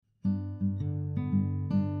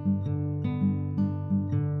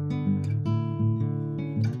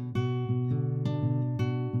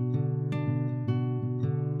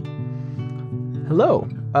Hello,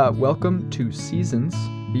 welcome to Seasons,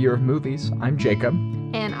 the Year of Movies. I'm Jacob.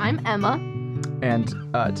 And I'm Emma. And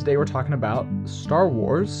today we're talking about Star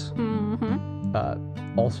Wars,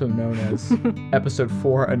 also known as Episode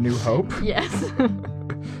 4, A New Hope. Yes.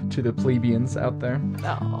 To the plebeians out there.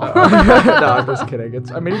 Oh. No, I'm just kidding.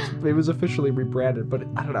 It was officially rebranded, but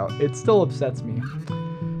I don't know. It still upsets me.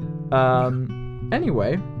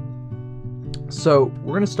 Anyway, so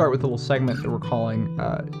we're going to start with a little segment that we're calling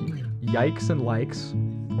Yikes and Likes,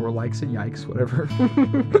 or Likes and Yikes, whatever.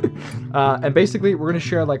 And basically, we're going to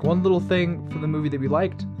share like one little thing from the movie that we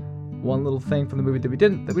liked, one little thing from the movie that we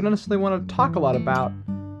didn't, that we don't necessarily want to talk a lot about,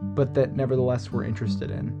 but that nevertheless we're interested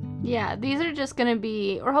in. Yeah, these are just going to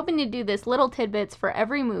be, we're hoping to do this little tidbits for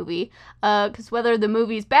every movie, because whether the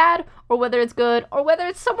movie's bad, or whether it's good, or whether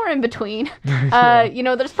it's somewhere in between,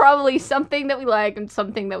 there's probably something that we like and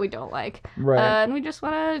something that we don't like. Right. And we just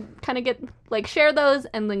want to kind of share those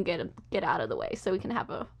and then get out of the way so we can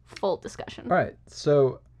have a full discussion. All right,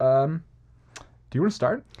 so, do you want to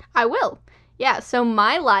start? I will. Yeah, so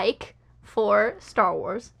my like for Star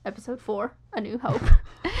Wars, Episode 4, A New Hope,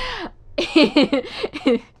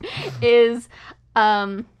 is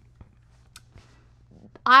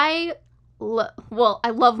I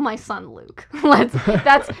love my son Luke.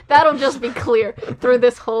 That'll just be clear through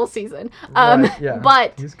this whole season. Right, yeah,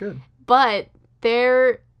 but he's good. But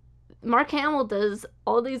Mark Hamill does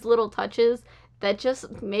all these little touches that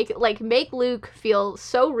just make Luke feel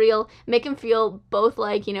so real, make him feel both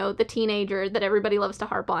like, the teenager that everybody loves to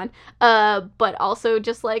harp on, but also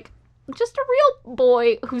just a real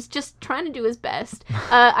boy who's just trying to do his best.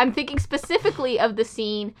 I'm thinking specifically of the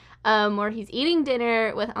scene where he's eating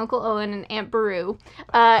dinner with Uncle Owen and Aunt Beru.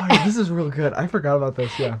 This is real good. I forgot about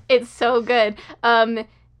this, yeah. It's so good.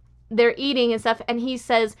 They're eating and stuff, and he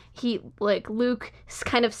says Luke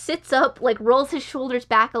kind of sits up, rolls his shoulders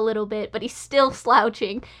back a little bit, but he's still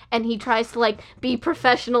slouching, and he tries to be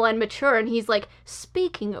professional and mature, and he's like,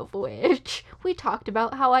 speaking of which, we talked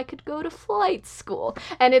about how I could go to flight school,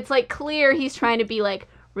 and it's clear he's trying to be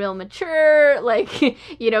real mature,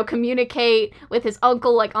 communicate with his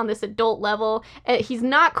uncle on this adult level. He's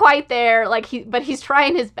not quite there, but he's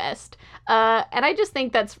trying his best. And I just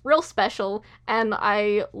think that's real special, and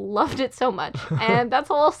I loved it so much. And that's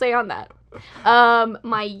all I'll say on that.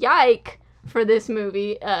 My yike for this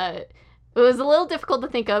movie, it was a little difficult to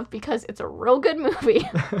think of because it's a real good movie.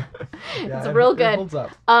 It's real good. It holds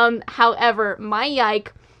up. However, my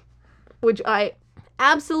yike, which I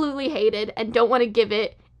absolutely hated and don't want to give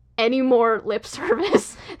it any more lip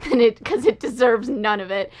service than it, because it deserves none of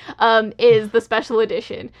it, is the special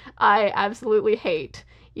edition. I absolutely hate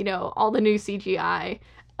all the new CGI,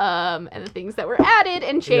 and the things that were added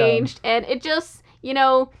and changed, and it just,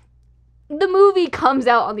 the movie comes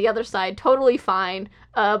out on the other side totally fine,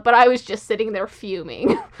 but I was just sitting there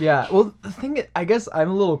fuming. Yeah, well, the thing is, I guess I'm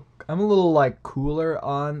a little cooler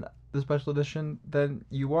on the special edition than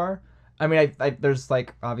you are. I mean, I there's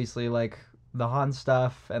obviously the Han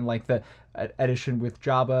stuff, and the edition with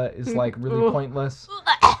Jabba is really pointless.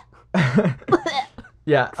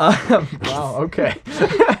 Yeah. Wow. Okay.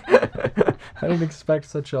 I didn't expect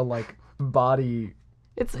such a body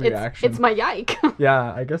reaction. It's my yike.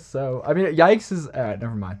 Yeah, I guess so. I mean, yikes is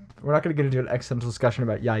never mind. We're not gonna get into an existential discussion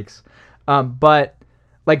about yikes. But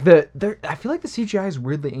I feel like the CGI is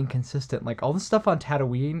weirdly inconsistent. All the stuff on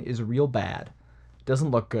Tatooine is real bad.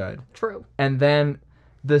 Doesn't look good. True. And then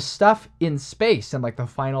the stuff in space and the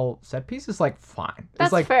final set piece is fine.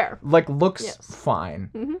 That's it's fair. Looks fine.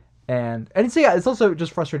 Mm-hmm. And it's also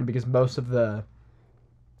just frustrating because most of the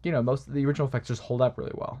original effects just hold up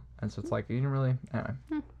really well, and so it's you didn't really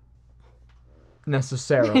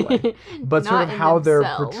necessarily, but sort of how they're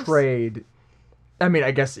portrayed. I mean,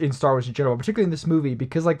 I guess in Star Wars in general, particularly in this movie,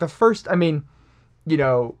 because the first, this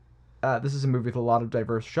is a movie with a lot of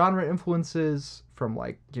diverse genre influences from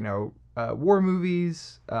war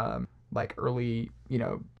movies, early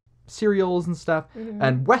serials and stuff,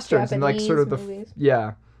 and westerns, Japanese and sort of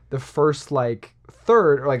the first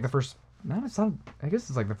third, or the first, no, it's not, I guess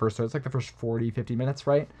it's the first third, it's the first 40-50 minutes,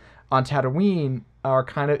 right, on Tatooine are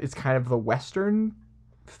kind of the western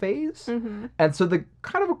phase, and so the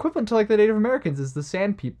kind of equivalent to the Native Americans is the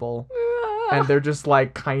Sand People, and they're just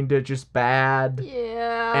kind of just bad,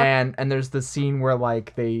 and there's the scene where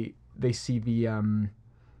they see the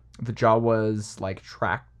Jawas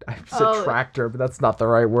tractor, but that's not the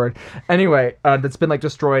right word. Anyway, that's been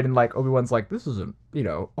destroyed, and Obi-Wan's this isn't,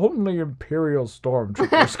 only Imperial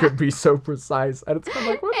stormtroopers could be so precise, and it's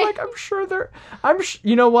kind of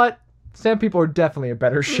you know what? Sand People are definitely a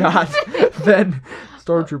better shot than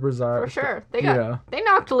Stormtroopers are. For sure. Yeah. They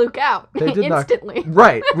knocked Luke out They did instantly.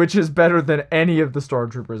 Right, which is better than any of the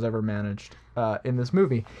Stormtroopers ever managed in this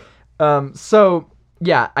movie. So,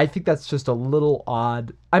 yeah, I think that's just a little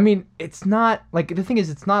odd. I mean, it's not, like, the thing is,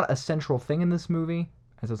 it's not a central thing in this movie,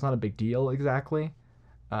 so it's not a big deal exactly.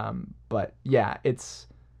 But, yeah, it's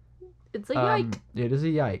a yike. It is a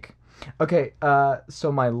yike. Okay,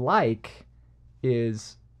 so my like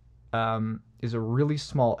is a really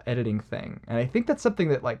small editing thing, and I think that's something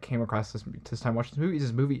that like came across this time watching this movie.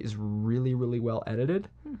 This movie is really, really well edited,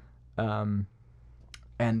 and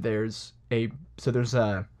there's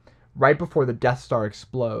a right before the Death Star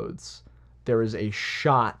explodes, there is a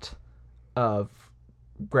shot of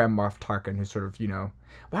Grand Moff Tarkin, who's sort of,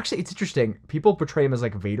 well, actually, it's interesting. People portray him as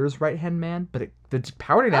like Vader's right-hand man, but the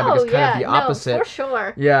power dynamic is kind of the opposite. For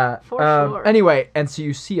sure. Yeah. For sure. Anyway, and so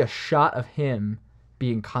you see a shot of him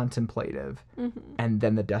being contemplative, and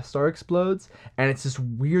then the Death Star explodes, and it's this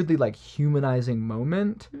weirdly like humanizing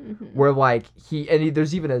moment where like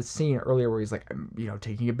there's even a scene earlier where he's like, I'm,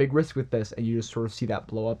 taking a big risk with this, and you just sort of see that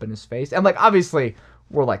blow up in his face, and like obviously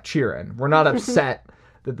we're like cheering, we're not upset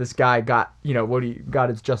that this guy got what he got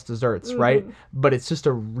his just desserts, right? But it's just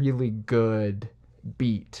a really good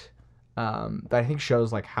beat that I think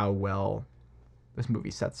shows like how well this movie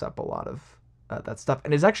sets up a lot of that stuff,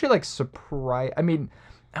 and is actually like I mean,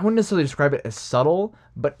 I wouldn't necessarily describe it as subtle,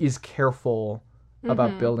 but is careful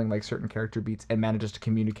about building like certain character beats and manages to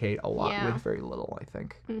communicate a lot with very little, I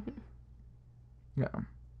think. Yeah.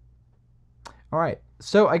 All right,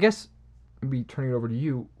 so I guess maybe turning it over to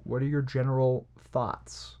you, what are your general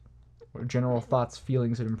thoughts,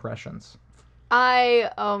 feelings, and impressions?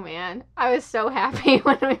 Oh man, I was so happy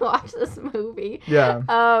when we watched this movie.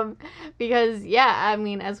 Yeah. Because I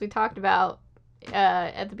mean, as we talked about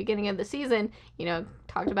at the beginning of the season,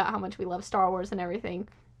 talked about how much we love Star Wars and everything.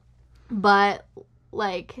 But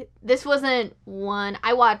like, this wasn't one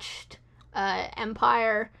I watched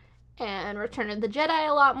Empire and Return of the Jedi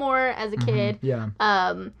a lot more as a kid. Yeah.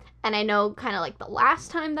 And I know kind of like the last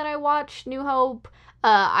time that I watched New Hope,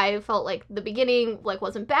 I felt like the beginning like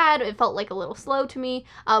wasn't bad. It felt like a little slow to me.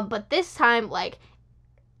 But this time, like,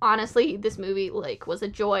 honestly, this movie like was a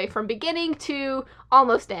joy from beginning to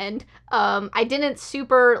almost end. I didn't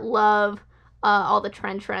super love all the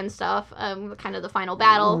trench run stuff, kind of the final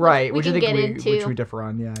battle, right? Which I think which we differ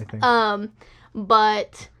on, yeah, I think.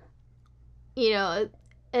 But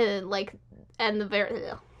like, and the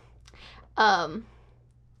very,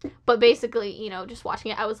 but basically, just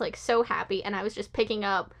watching it, I was like so happy, and I was just picking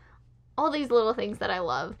up all these little things that I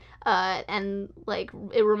love, and like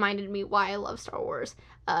it reminded me why I love Star Wars,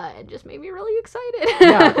 and just made me really excited.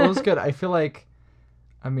 Yeah, it was good. I feel like,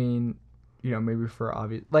 I mean, maybe for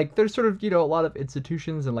obvious, like there's sort of, a lot of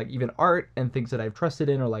institutions and like even art and things that I've trusted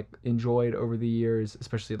in or like enjoyed over the years,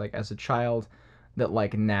 especially like as a child, that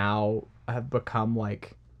like now have become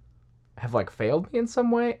like, have like failed me in some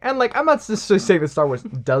way. And like, I'm not necessarily saying that Star Wars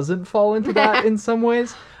doesn't fall into that in some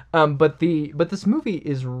ways. But this movie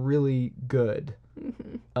is really good.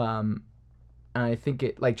 And I think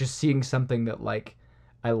it, like, just seeing something that like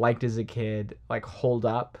I liked as a kid like hold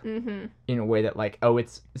up in a way that like, oh,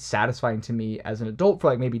 it's satisfying to me as an adult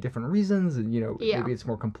for like maybe different reasons, and maybe it's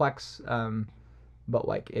more complex. But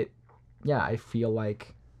like I feel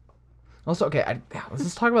like also, okay, let's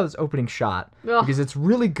just talk about this opening shot because it's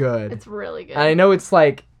really good. It's really good. And I know it's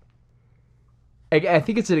like, I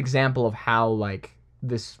think it's an example of how like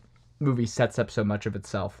this movie sets up so much of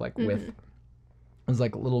itself, like with those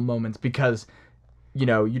like little moments, because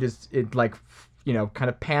it like kind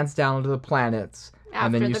of pans down to the planets,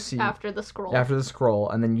 and then you see after the scroll,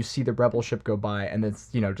 and then you see the rebel ship go by, and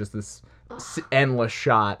it's just this endless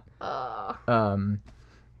shot.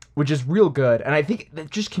 Which is real good, and I think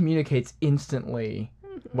that just communicates instantly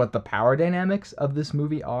what the power dynamics of this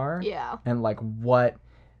movie are. Yeah. And like what,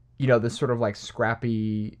 this sort of like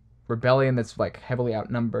scrappy rebellion that's like heavily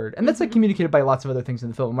outnumbered, and that's like communicated by lots of other things in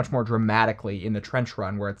the film, much more dramatically in the trench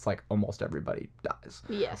run where it's like almost everybody dies.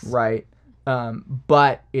 Yes. Right.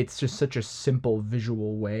 But it's just such a simple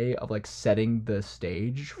visual way of like setting the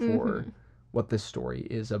stage for what this story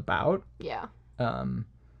is about. Yeah.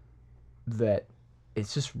 That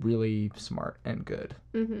it's just really smart and good.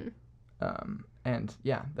 And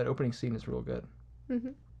yeah, that opening scene is real good.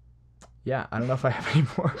 Yeah, I don't know if I have any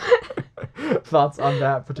more thoughts on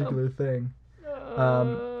that particular thing.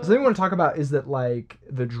 Something I want to talk about is that like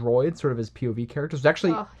the droids sort of as POV characters,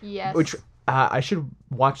 actually, which I should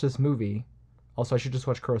watch this movie. Also, I should just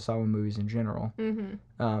watch Kurosawa movies in general.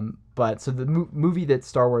 But so the movie that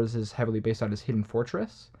Star Wars is heavily based on is Hidden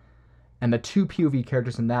Fortress. And the two POV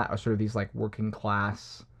characters in that are sort of these like working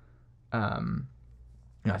class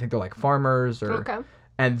I think they're like farmers or Okay.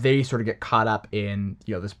 and they sort of get caught up in,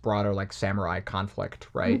 this broader like samurai conflict,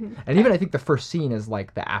 right? Mhm. And even I think the first scene is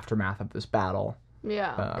like the aftermath of this battle.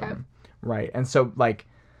 Yeah. Okay. Right. And so like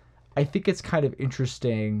I think it's kind of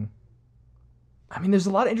interesting. I mean, there's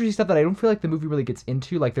a lot of interesting stuff that I don't feel like the movie really gets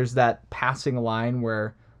into. Like there's that passing line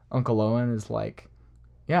where Uncle Owen is like,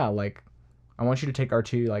 yeah, like I want you to take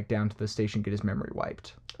R2 like down to the station, get his memory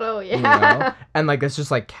wiped. Oh yeah. You know? And like it's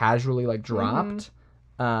just like casually like dropped.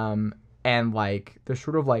 And like there's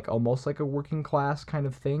sort of like almost like a working class kind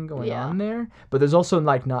of thing going on there. But there's also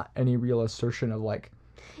like not any real assertion of like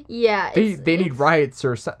Yeah. they need rights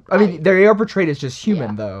or something. I mean, they are portrayed as just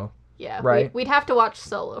human though. Yeah, right. We'd have to watch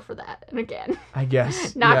Solo for that, and again, I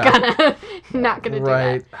guess not gonna do that.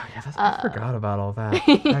 Right. Oh, yeah, I forgot about all that.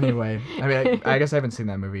 Anyway, I mean, I guess I haven't seen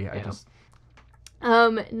that movie. I just.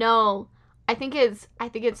 No, I think it's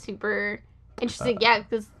super interesting. Yeah,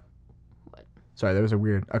 because. Sorry, there was a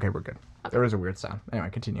weird. Okay, we're good. Okay. There was a weird sound. Anyway,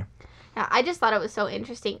 continue. Yeah, I just thought it was so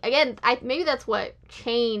interesting. Again, maybe that's what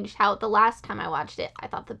changed how the last time I watched it, I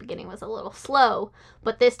thought the beginning was a little slow,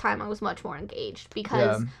 but this time I was much more engaged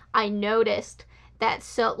because I noticed that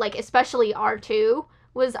especially R2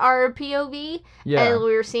 was our POV, and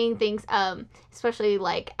we were seeing things, especially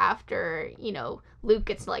like after, Luke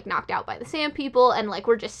gets like knocked out by the Sand People, and like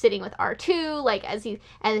we're just sitting with R2, like as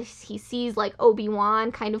he sees like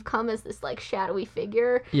Obi-Wan kind of come as this like shadowy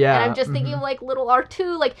figure. Yeah. And I'm just thinking of like little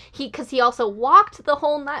R2, like because he also walked the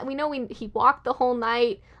whole night. We know he walked the whole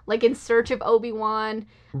night like in search of Obi-Wan,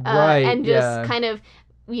 right? And just kind of,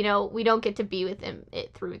 we don't get to be with him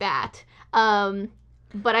through that.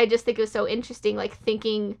 But I just think it was so interesting, like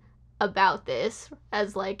thinking about this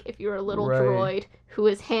as like if you're a little droid who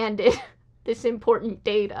is handed this important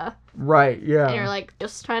data. Right, yeah. And you're like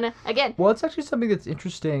just trying to, again. Well, it's actually something that's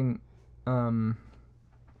interesting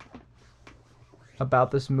about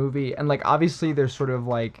this movie. And like obviously there's sort of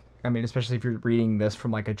like, I mean, especially if you're reading this from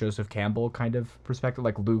like a Joseph Campbell kind of perspective,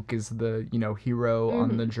 like Luke is the, hero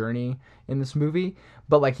on the journey in this movie.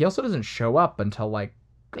 But like he also doesn't show up until like,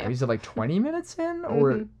 is it like 20 minutes in?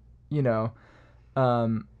 Or,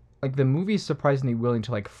 like the movie is surprisingly willing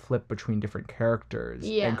to like flip between different characters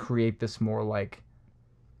and create this more like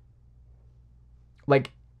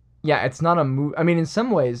it's not a movie. I mean, in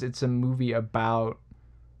some ways it's a movie about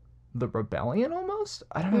the rebellion almost.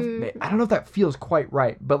 I don't know if that feels quite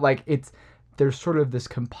right, but like there's sort of this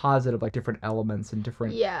composite of like different elements and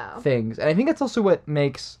different things. And I think that's also what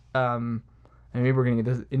makes and maybe we're going to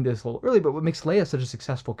get into this a little early, but what makes Leia such a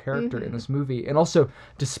successful character in this movie, and also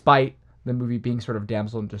despite the movie being sort of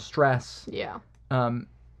damsel in distress, she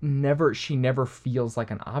never feels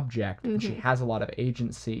like an object. And she has a lot of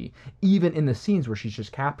agency, even in the scenes where she's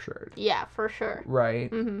just captured. Yeah, for sure.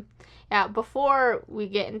 Right. Yeah. Before we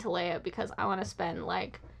get into Leia, because I want to spend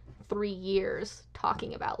like 3 years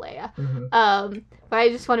talking about Leia. But I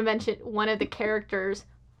just want to mention one of the characters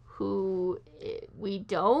who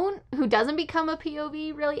doesn't become a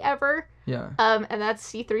POV really ever. Yeah. And that's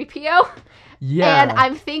C-3PO. Yeah. And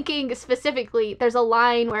I'm thinking specifically, there's a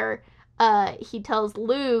line where he tells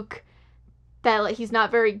Luke that like he's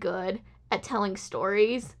not very good at telling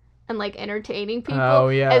stories and like entertaining people. Oh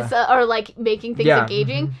yeah. Or like making things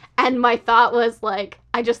engaging. And my thought was like,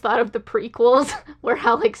 I just thought of the prequels where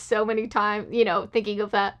how like so many times, thinking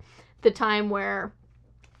of the time where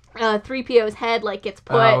 3PO's head like gets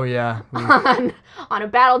put on a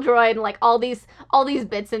battle droid, and like all these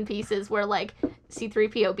bits and pieces where like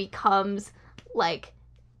C-3PO becomes like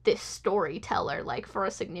this storyteller like for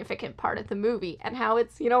a significant part of the movie, and how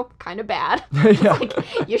it's kind of bad. Like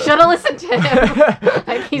you should have listened to him.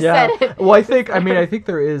 Like he said it. Well, I think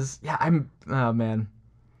there is. Yeah, oh man,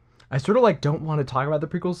 I sort of like don't want to talk about the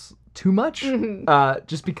prequels too much,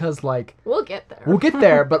 just because like we'll get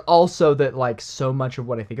there, but also that like so much of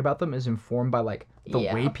what I think about them is informed by like the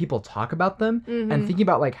way people talk about them, and thinking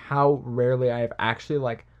about like how rarely I have actually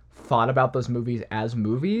like thought about those movies as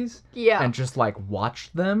movies, and just like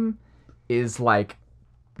watched them is like,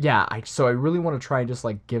 so I really want to try and just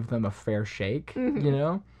like give them a fair shake,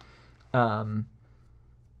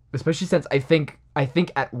 especially since I think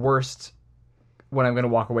at worst what I'm going to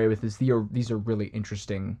walk away with is these are really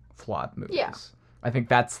interesting, flawed movies. Yeah. I think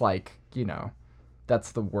that's like,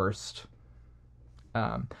 that's the worst.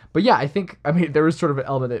 But yeah, I mean, there was sort of an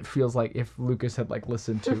element that feels like if Lucas had like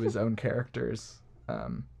listened to his own characters,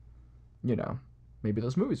 maybe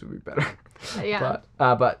those movies would be better. Yeah.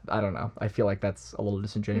 But I don't know. I feel like that's a little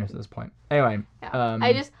disingenuous at this point. Anyway. Yeah.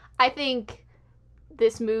 I think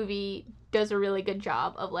this movie does a really good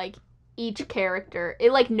job of like each character.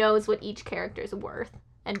 It like knows what each character's worth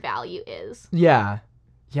and value is. Yeah.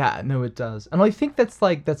 Yeah, no, it does. And I think that's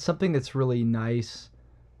something that's really nice.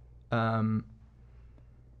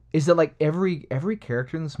 Is that like every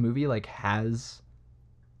character in this movie like has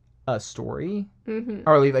a story,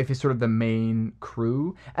 or like the sort of the main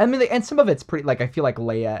crew. I mean, and some of it's pretty like I feel like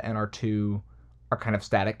Leia and R2 are kind of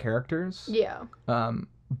static characters. Yeah.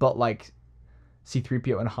 But like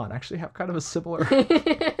C-3PO and Han actually have kind of a similar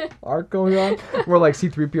arc going on, where like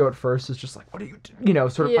C-3PO at first is just like, what are you doing? You know,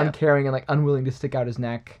 sort of uncaring and like unwilling to stick out his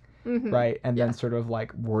neck. Right, and then sort of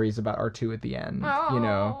like worries about R2 at the end, you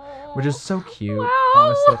know, which is so cute,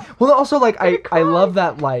 honestly. Well, also like I love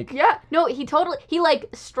that like no, he like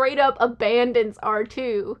straight up abandons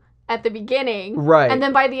R2 at the beginning, right, and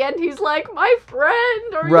then by the end he's like, my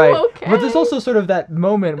friend, are right. you okay? But there's also sort of that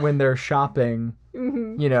moment when they're shopping,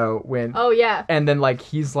 you know, when and then like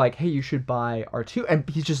he's like, hey, you should buy R2, and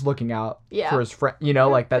he's just looking out for his friend, you know,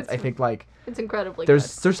 like that's I think like it's incredibly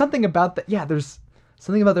there's something about that, there's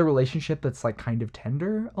something about their relationship that's like kind of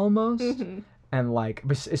tender almost, and like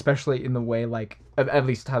especially in the way like at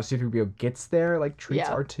least how C-3PO gets there, like treats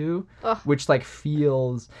R2, which like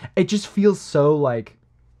it just feels so like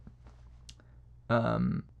I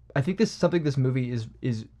think this is something this movie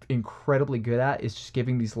is incredibly good at, is just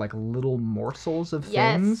giving these like little morsels of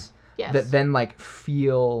things that then like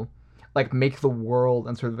feel like make the world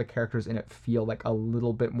and sort of the characters in it feel like a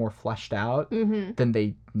little bit more fleshed out than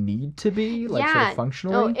they need to be, like sort of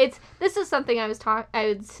functionally. No, this is something I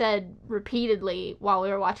had said repeatedly while we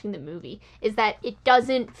were watching the movie, is that it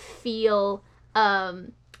doesn't feel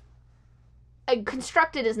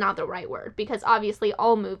constructed is not the right word, because obviously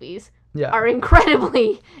all movies are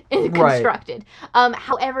incredibly constructed.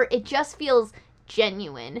 However, it just feels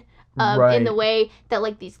genuine. In the way that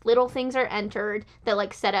like these little things are entered that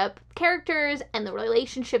like set up characters and the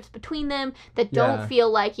relationships between them that don't feel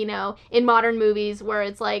like, you know, in modern movies where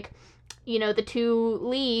it's like, you know, the two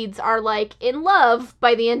leads are like in love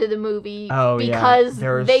by the end of the movie because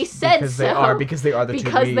they said so. Because they are the two leads.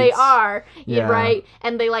 Because they are, right?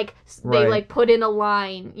 And they like they like put in a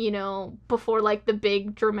line, you know, before like the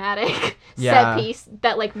big dramatic set piece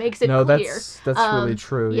that like makes it clear. That's really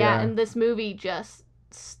true. Yeah, and this movie just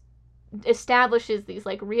establishes these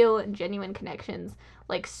like real and genuine connections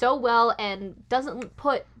like so well, and doesn't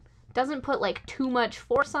put like too much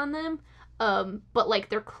force on them, but like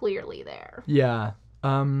they're clearly there.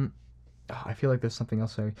 I feel like there's something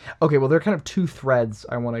else. Okay, well, there are kind of two threads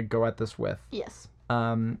I want to go at this with. Yes.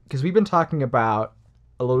 Because we've been talking about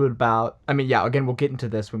a little bit about, I mean, again, we'll get into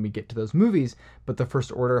this when we get to those movies, but the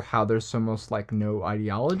First Order, how there's almost like no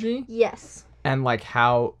ideology. Yes. And like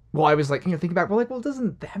how, well, I was like, you know, thinking back, we're like, well,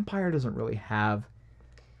 the Empire doesn't really have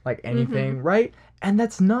like anything, right? And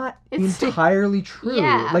that's not entirely true.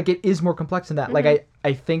 Like, it is more complex than that. Like,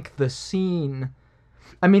 I think the scene,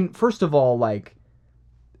 I mean, first of all, like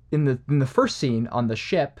in the first scene on the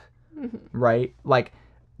ship, right? Like,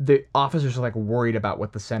 the officers are like worried about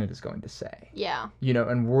what the Senate is going to say. Yeah. You know,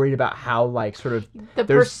 and worried about how like sort of the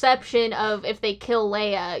perception of if they kill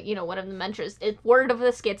Leia, you know, one of the mentors, if word of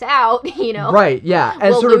this gets out, you know. Right, yeah.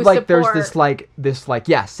 And sort of like support. There's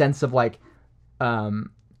this sense of like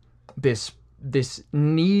this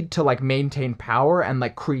need to like maintain power and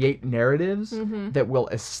like create narratives that will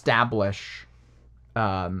establish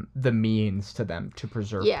the means to them to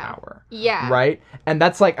preserve power. Yeah. Right? And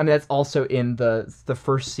that's like, I mean, that's also in the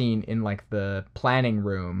first scene in like the planning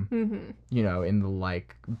room, you know, in the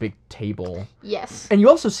like big table. Yes. And you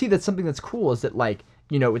also see that something that's cool is that like,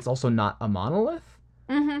 you know, it's also not a monolith.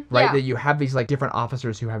 Right? Yeah. That you have these like different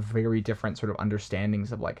officers who have very different sort of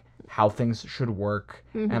understandings of like how things should work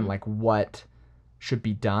and like what should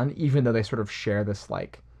be done, even though they sort of share this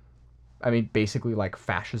like, I mean, basically like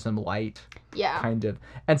fascism light, kind of.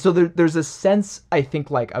 And so there's a sense, I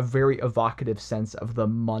think, like a very evocative sense of the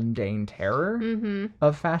mundane terror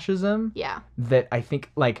of fascism. Yeah. That I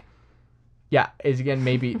think like, is again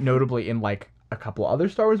maybe notably in like a couple other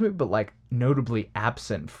Star Wars movies, but like notably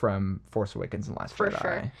absent from Force Awakens and Last Jedi. For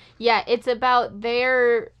sure. Yeah, it's about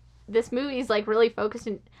this movie's like really focused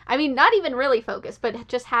in, I mean, not even really focused, but it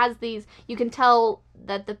just has these, you can tell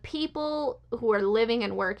that the people who are living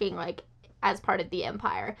and working like as part of the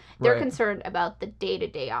Empire, they're concerned about the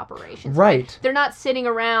day-to-day operations. Right. They're not sitting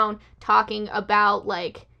around talking about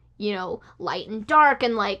like, you know, light and dark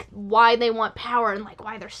and like why they want power and like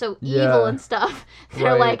why they're so evil and stuff.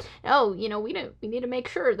 They're like, oh, you know, we need to make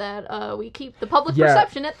sure that we keep the public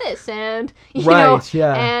perception at this, and you know,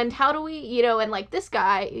 and how do we, you know, and like this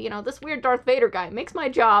guy, you know, this weird Darth Vader guy makes my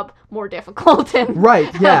job more difficult. And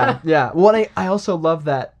Well, I also love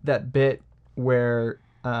that bit where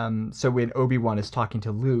So when Obi-Wan is talking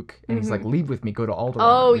to Luke and he's like, leave with me, go to Alderaan.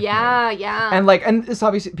 Oh, with me. yeah. And it's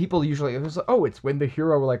obviously, people usually, it's like, oh, it's when the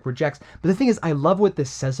hero like rejects. But the thing is, I love what this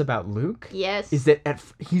says about Luke. Yes. Is that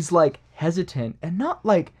he's like hesitant, and not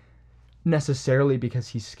like necessarily because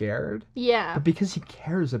he's scared. Yeah. But because he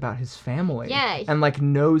cares about his family. Yeah. And like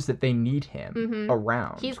knows that they need him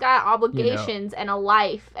around. He's got obligations and a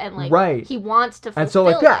life, and like right. he wants to fulfill and so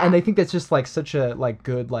like that. and I think that's just like such a like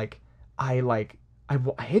good like I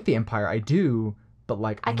hate the Empire, I do, but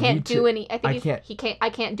like I can't do any. I think I can't.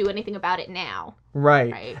 I can't do anything about it now.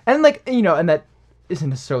 Right. And like and that isn't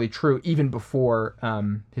necessarily true even before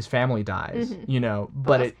his family dies.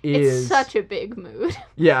 But it's such a big mood.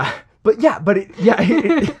 Yeah. But it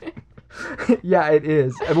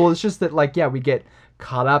is. Well, it's just that like we get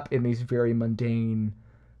caught up in these very mundane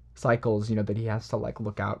cycles, that he has to like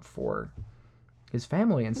look out for his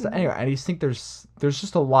family and stuff. Anyway, I just think there's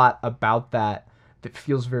just a lot about that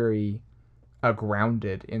feels very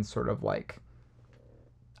grounded in sort of like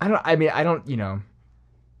well, I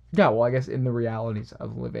guess in the realities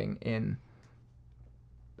of living in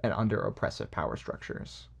and under oppressive power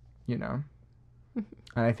structures, And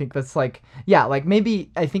I think that's like,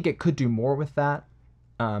 maybe I think it could do more with that.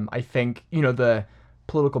 I think, the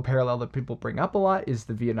political parallel that people bring up a lot is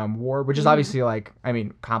the Vietnam War, which is obviously like,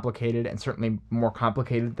 complicated, and certainly more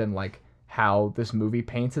complicated than like how this movie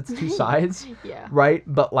paints its two sides. Yeah. Right.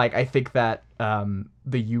 But like, I think that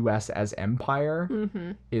the U.S. as empire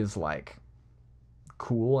is like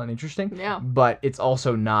cool and interesting. Yeah. But it's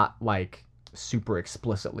also not like super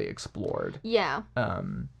explicitly explored. Yeah.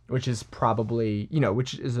 Which is probably,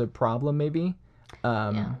 which is a problem maybe.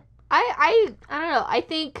 Yeah. I don't know. I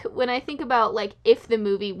think when I think about like if the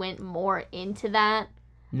movie went more into that,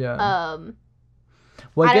 well,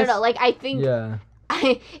 I don't know. Like I think yeah.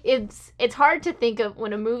 It's hard to think of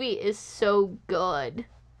when a movie is so good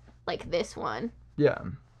like this one. Yeah.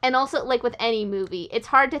 And also, like, with any movie, it's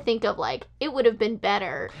hard to think of, like, it would have been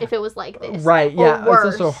better if it was like this. Right, yeah. Or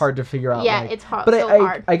worse. It's also hard to figure out. Yeah, like, it's hard. But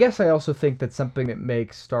hard. I guess I also think that something that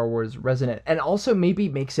makes Star Wars resonant, and also maybe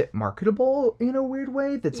makes it marketable in a weird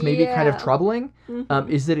way that's maybe kind of troubling,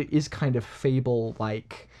 is that it is kind of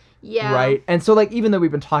fable-like. Yeah. Right? And so, like, even though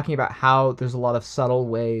we've been talking about how there's a lot of subtle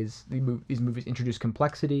ways these movies introduce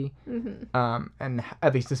complexity, and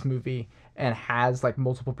at least this movie, and has, like,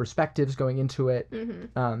 multiple perspectives going into it,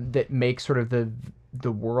 that make sort of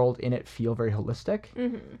the world in it feel very holistic.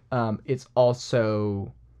 It's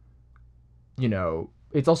also,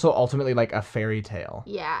 it's also ultimately, like, a fairy tale.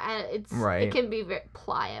 Yeah, and right. It can be very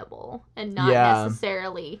pliable and not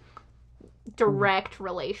necessarily direct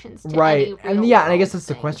relations to any real and I guess that's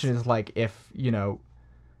things. the question is like if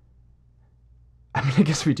I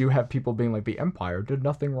guess we do have people being like the Empire did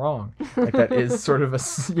nothing wrong, like that is sort of a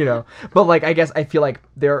but like I guess I feel like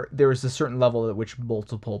there is a certain level at which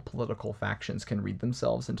multiple political factions can read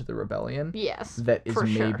themselves into the rebellion. Yes, that is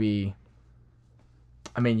maybe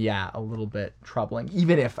a little bit troubling,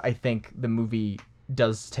 even if I think the movie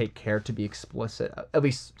does take care to be explicit, at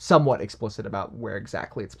least somewhat explicit, about where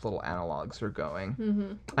exactly its little analogs are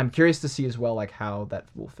going. I'm curious to see as well, like, how that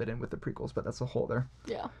will fit in with the prequels, but that's a whole other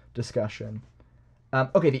discussion.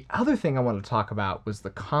 Okay, the other thing I wanted to talk about was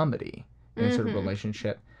the comedy and sort of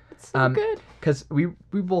relationship. It's so good. Because we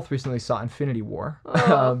both recently saw Infinity War,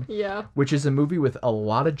 which is a movie with a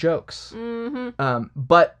lot of jokes.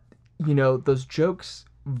 But, those jokes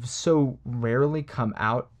so rarely come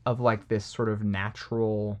out of like this sort of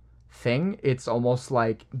natural thing. It's almost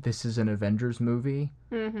like this is an Avengers movie,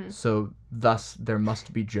 so thus there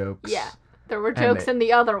must be jokes. Yeah, there were jokes in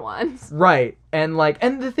the other ones. Right, and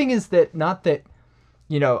the thing is that not that,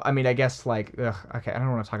 I guess like okay, I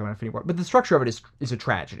don't want to talk about Infinity War, but the structure of it is a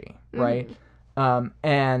tragedy, right?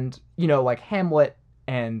 And like Hamlet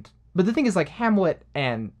but the thing is, like, Hamlet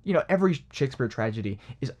and, every Shakespeare tragedy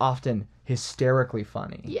is often hysterically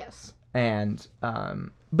funny. Yes. And,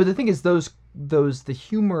 but the thing is, the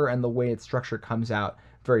humor and the way it's structured comes out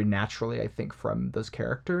very naturally, I think, from those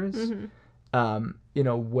characters, in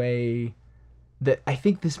a way that I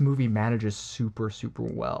think this movie manages super, super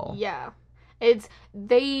well. Yeah.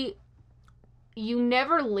 You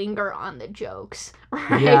never linger on the jokes,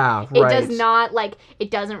 right? Yeah, right. It does not, like, it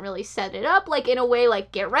doesn't really set it up, like, in a way,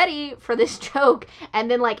 like, get ready for this joke, and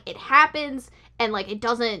then, like, it happens, and, like, it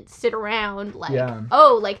doesn't sit around, like,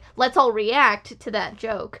 oh, like, let's all react to that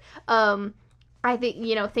joke. I think,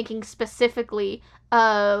 thinking specifically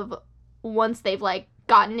of once they've, like,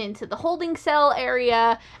 gotten into the holding cell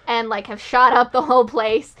area and, like, have shot up the whole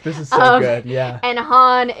place. This is so good, yeah. And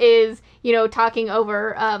Han is, talking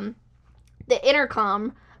over, the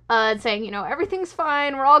intercom saying, everything's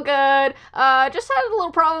fine, we're all good, just had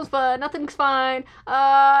little problems, but nothing's fine,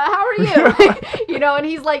 how are you? And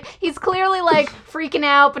he's clearly, like, freaking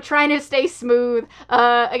out, but trying to stay smooth.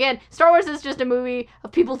 Again, Star Wars is just a movie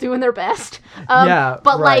of people doing their best. But,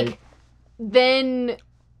 right. like, then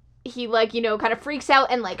he, like, kind of freaks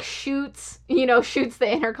out and, like, shoots the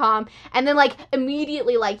intercom, and then, like,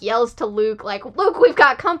 immediately, like, yells to Luke, like, Luke, we've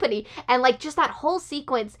got company. And, like, just that whole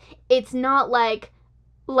sequence, it's not, like,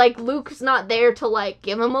 Luke's not there to, like,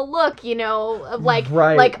 give him a look, of, like,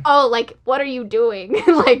 right. like, oh, like, what are you doing?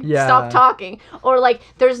 Like, stop talking. Or, like,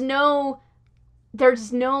 there's no,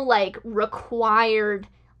 like, required,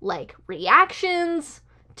 like, reactions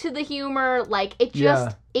to the humor. Like, it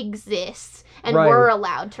just exists, and we're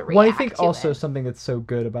allowed to react. Well, I think to also it. something that's so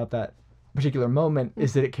good about that particular moment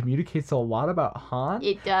is that it communicates a lot about Han.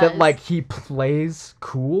 It does. That, like, he plays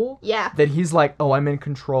cool. Yeah. That he's like, oh, I'm in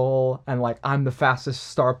control, and, like, I'm the fastest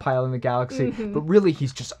star pilot in the galaxy. Mm-hmm. But really,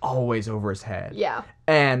 he's just always over his head. Yeah.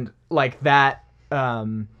 And, like, that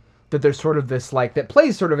there's sort of this, like, that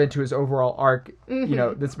plays sort of into his overall arc.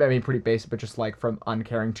 Mm-hmm. That's, I mean, pretty basic, but just, like, from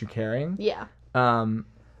uncaring to caring. Yeah.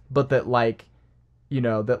 But that, like,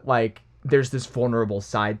 there's this vulnerable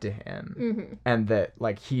side to him. Mm-hmm. And that,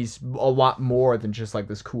 like, he's a lot more than just, like,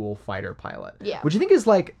 this cool fighter pilot. Yeah. Which I think is,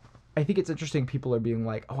 like, I think it's interesting people are being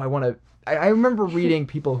like, oh, I want to... I remember reading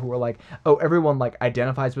people who were like, oh, everyone, like,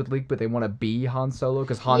 identifies with Luke, but they want to be Han Solo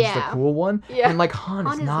because Han's the cool one. Yeah. And, like, Han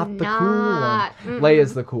is not the cool one.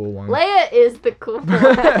 Leia's the cool one. Leia is the cool one.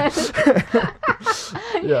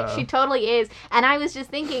 Yeah. She totally is. And I was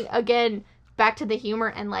just thinking, again, back to the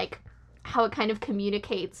humor and, like, how it kind of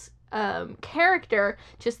communicates character,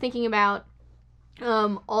 just thinking about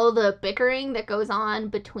all the bickering that goes on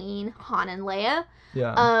between Han and Leia.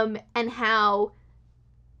 Yeah. And how,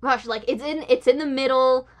 gosh, like, it's in the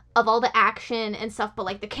middle of all the action and stuff, but,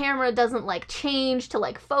 like, the camera doesn't, like, change to,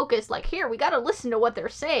 like, focus, like, here, we gotta listen to what they're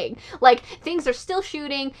saying. Like, things are still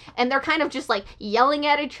shooting, and they're kind of just, like, yelling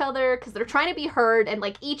at each other, because they're trying to be heard, and,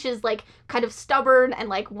 like, each is, like, kind of stubborn, and,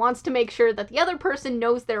 like, wants to make sure that the other person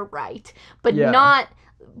knows they're right, but not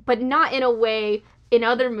in a way in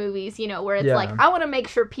other movies, where it's like, I want to make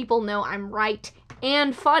sure people know I'm right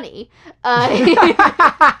and funny.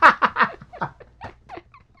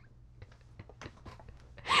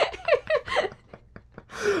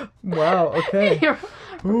 Wow, okay.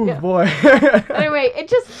 Ooh, yeah. boy. Anyway,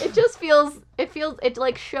 it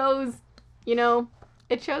like shows,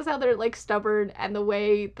 it shows how they're, like, stubborn and the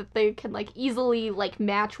way that they can, like, easily, like,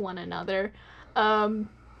 match one another.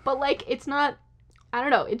 But, like, it's not, I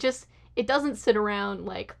don't know, it doesn't sit around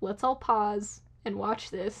like, let's all pause and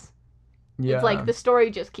watch this. Yeah. It's like the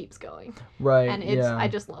story just keeps going. Right. And I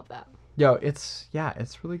just love that. Yo, it's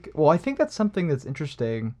really good. Well, I think that's something that's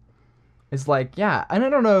interesting. Is like, and I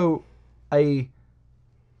don't know, I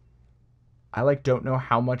like don't know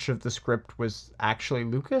how much of the script was actually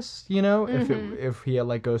Lucas, if he had,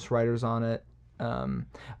 like, ghostwriters on it.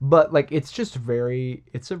 But, like, it's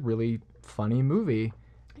a really funny movie.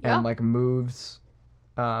 Yeah. And, like, moves,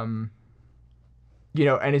 and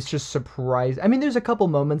it's just surprising. I mean, there's a couple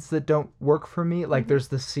moments that don't work for me. Like, there's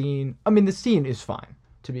the scene is fine,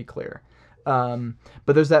 to be clear.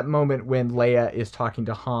 But there's that moment when Leia is talking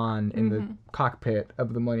to Han in the cockpit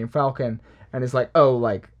of the Millennium Falcon, and is like, oh,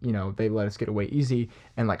 like, they let us get away easy.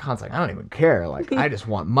 And, like, Han's like, I don't even care. Like, I just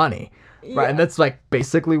want money. Yeah. Right? And that's, like,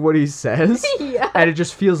 basically what he says. Yeah. And it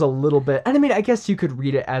just feels a little bit... And, I mean, I guess you could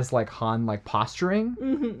read it as, like, Han, like, posturing.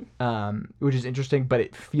 Mm-hmm. Which is interesting, but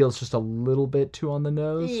it feels just a little bit too on the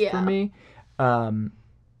nose for me.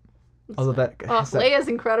 Although Leia's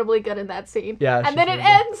incredibly good in that scene. Yeah. And then it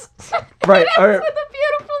ends. Right. It ends with a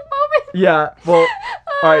beautiful moment. Yeah. Well,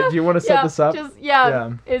 all right. Do you want to set this up?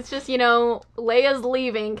 It's just, Leia's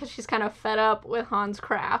leaving because she's kind of fed up with Han's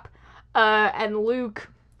crap. And Luke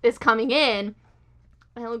is coming in.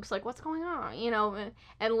 And Luke's like, what's going on?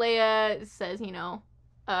 And Leia says,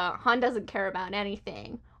 Han doesn't care about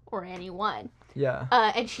anything or anyone. Yeah.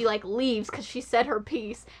 And she, like, leaves because she said her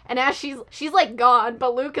piece. And as she's like gone,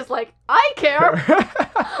 but Luke is like, I care.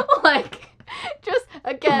 Like, just,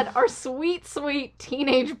 again, our sweet, sweet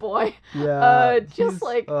teenage boy. Yeah.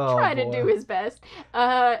 Trying to do his best.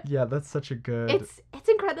 Yeah, that's such a good... It's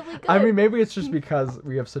incredibly good. I mean, maybe it's just because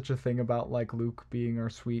we have such a thing about, like, Luke being our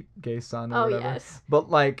sweet gay son or whatever. Yes. But,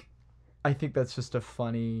 like, I think that's just a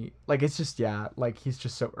funny... Like, it's just, like, he's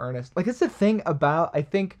just so earnest. Like, it's the thing about, I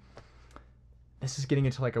think... This is getting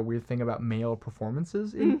into, like, a weird thing about male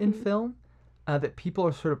performances in film. That people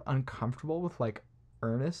are sort of uncomfortable with, like,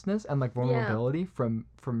 earnestness and like vulnerability from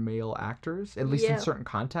male actors, at least in Yeah. certain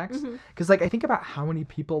contexts. Mhm. Because like I think about how many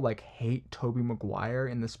people like hate Tobey Maguire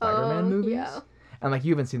in the Spider-Man movies, Yeah. and like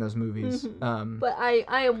you haven't seen those movies. Mhm. But I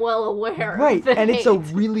am well aware. Right, Of the and it's a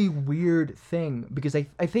hate. really weird thing because I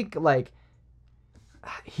think like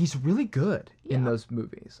he's really good in Yeah. those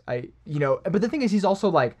movies. But the thing is he's also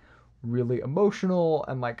like really emotional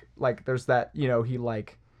and like there's that, he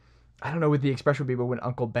like, I don't know what the expression would be, but when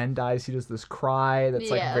Uncle Ben dies, he does this cry that's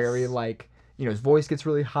like very Yes. like, his voice gets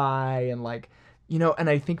really high and like, and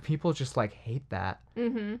I think people just like hate that.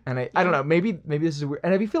 Mhm. And I don't know, maybe this is weird.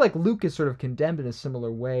 And I feel like Luke is sort of condemned in a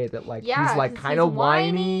similar way that like Yeah, he's like 'cause kind of he's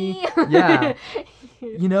whiny. whiny. Yeah.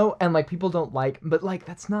 And like people don't like, but like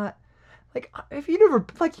that's not like, if you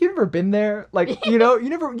never been there, like, you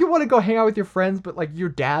want to go hang out with your friends, but like your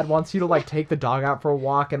dad wants you to like take the dog out for a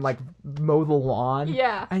walk and like mow the lawn.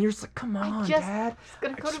 Yeah. And you're just like, come on, just- Dad. Just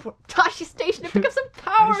gonna I go just to wa- Tashi Station to pick up some I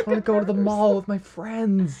power. just want to go to the converters. mall with my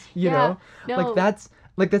friends, you Yeah, know? no.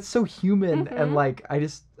 Like that's so human, and Mhm. like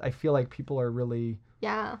I feel like people are really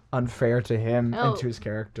Yeah. unfair to him No. and to his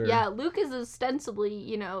character. Yeah, Luke is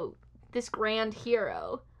ostensibly, this grand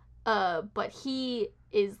hero, but he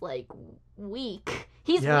is like weak.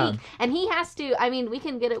 He's Yeah. weak, and he has to. I mean, we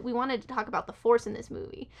can get it. We wanted to talk about the Force in this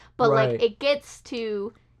movie, but Right. like it gets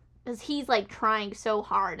to, because he's like trying so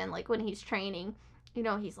hard, and like when he's training,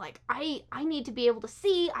 he's like, I need to be able to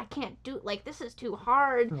see. I can't do like this is too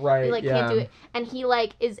hard. Right. He like yeah. can't do it, and he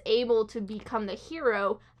like is able to become the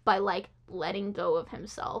hero by like letting go of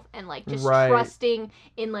himself and like just Right. trusting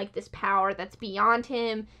in like this power that's beyond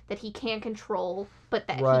him that he can't control but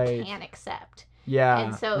that Right. he can accept. Yeah.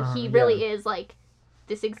 And so he yeah. really is like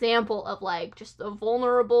this example of like just a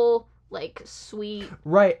vulnerable, like sweet.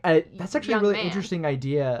 Right. That's actually a young really man. interesting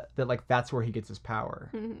idea that like that's where he gets his power.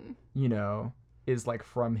 Mhm. Is like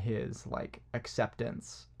from his like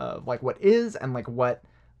acceptance of like what is and like what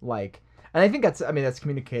like, and I think that's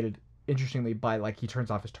communicated interestingly by like he turns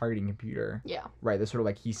off his targeting computer. Yeah. Right. That's sort of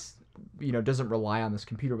like he's doesn't rely on this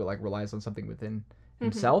computer but like relies on something within Mhm.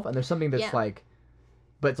 himself, and there's something that's Yeah. like,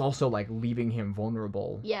 but it's also like leaving him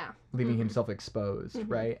vulnerable, Yeah. leaving Mhm. himself exposed, Mhm.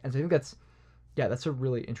 right? And so I think that's a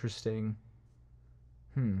really interesting.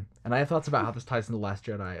 And I have thoughts about how this ties into Last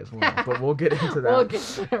Jedi as well, but we'll get into that. We'll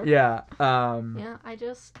get there. Yeah. Yeah,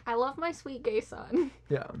 I love my sweet gay son.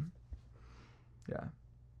 Yeah. Yeah.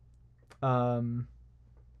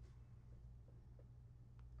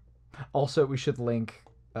 Also, we should link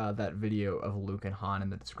that video of Luke and Han in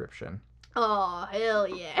the description. Oh, hell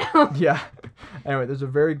yeah. Yeah. Anyway, there's a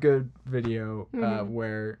very good video Mhm.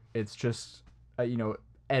 where it's just,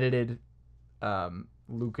 edited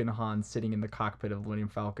Luke and Han sitting in the cockpit of the Millennium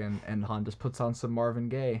Falcon, and Han just puts on some Marvin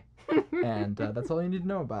Gaye, and that's all you need to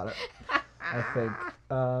know about it, I think.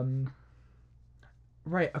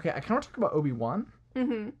 Right. Okay. I kind of want to talk about Obi-Wan.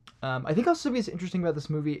 Mhm. I think also what's interesting about this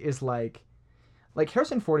movie is like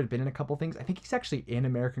Harrison Ford had been in a couple things. I think he's actually in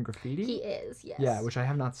American Graffiti. He is, yes. Yeah, which I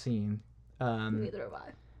have not seen. Neither have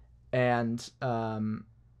I. And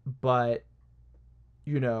but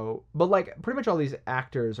like pretty much all these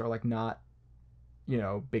actors are like not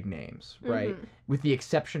big names, right? Mhm. With the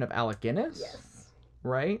exception of Alec Guinness, Yes.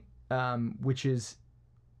 right? Which is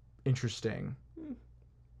interesting. Hmm.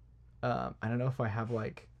 I don't know if I have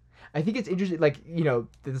like, I think it's interesting, like,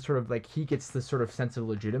 the sort of like he gets this sort of sense of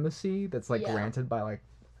legitimacy that's like Yeah. granted by like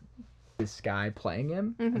this guy playing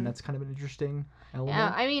him, Mhm. and that's kind of an interesting element.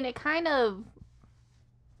 Yeah, I mean, it kind of.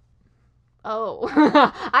 Oh,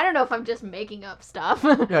 I don't know if I'm just making up stuff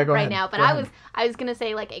Yeah, go right ahead. now, but Go I ahead. was gonna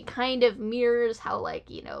say like it kind of mirrors how like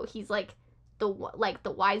he's like the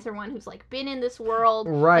wiser one who's like been in this world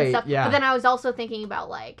and Right, stuff. yeah. But then I was also thinking about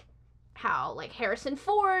like how like Harrison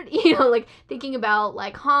Ford, like thinking about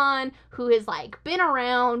like Han, who has like been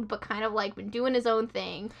around but kind of like been doing his own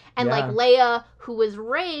thing, and like Yeah. Leia, who was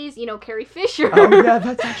raised, Carrie Fisher. Oh yeah,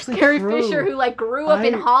 that's actually Carrie true. Fisher, who like grew up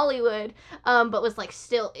in I- Hollywood, but was like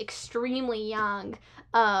still extremely young,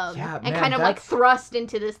 Yeah, and man, kind of like that's- thrust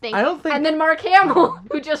into this thing. I don't think. And then Mark Hamill,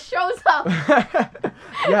 who just shows up.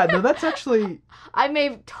 Yeah, no, that's actually. I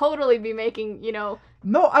may totally be making,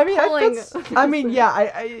 No, I mean, Pulling- I mean, yeah,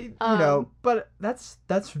 I Um, but that's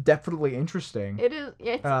definitely interesting. it is.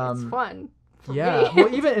 It's fun. For Yeah, me.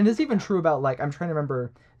 well, even and it's even true about like I'm trying to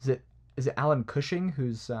remember. Is it Alan Cushing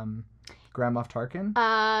who's Grand Moff Tarkin?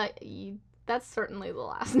 That's certainly the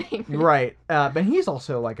last name. Right, but he's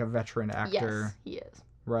also like a veteran actor, Yes, he is.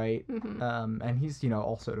 right? Hmm. And he's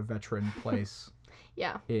also at a veteran place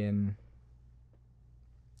Yeah. in.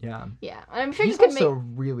 Yeah, Yeah. I'm sure he's you could also make.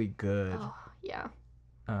 really good. Oh, yeah.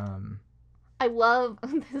 I love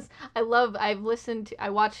this. I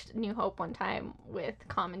watched New Hope one time with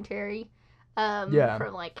commentary Yeah.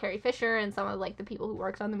 from like Carrie Fisher and some of like the people who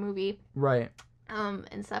worked on the movie Right.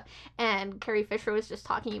 and stuff. And Carrie Fisher was just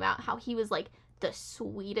talking about how he was like the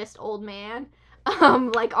sweetest old man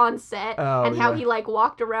like on set, Oh, and how yeah. he like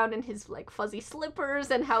walked around in his like fuzzy slippers,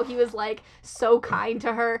 and how he was like so kind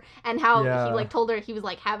to her, and how Yeah. he like told her he was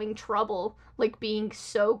like having trouble like being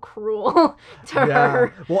so cruel to Yeah.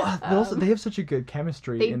 her. Well, but also they have such a good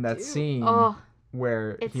chemistry They in that do. scene Oh,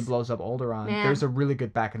 where he it's- blows up Alderaan. man. There's a really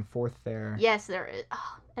good back and forth there. yes, there is.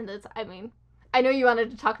 Oh, and that's, I mean, I know you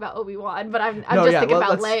wanted to talk about Obi-Wan, but I'm No, just yeah, thinking let-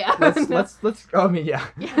 about let's, Leia. let's. Oh, I mean, yeah.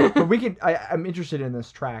 Yeah. But we can. I'm interested in this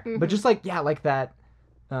track, but Mhm. just like like that,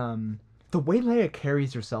 the way Leia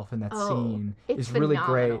carries herself in that Oh, scene it's is really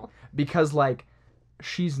great phenomenal. because like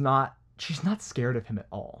she's not scared of him at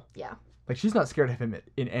all. Yeah. Like she's not scared of him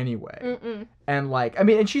in any way. Mm-mm. And like I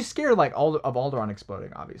mean, and she's scared like of Alderaan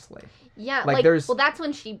exploding, obviously. Yeah, Like, like, there's- well, that's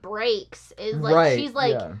when she breaks. Is like Right, she's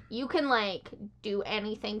like, yeah. you can like do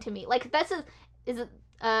anything to me. Like that's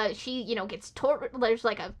she gets there's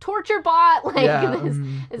like a torture bot like Yeah, this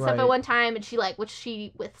mhm, and stuff right. at one time, and which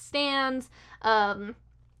she withstands.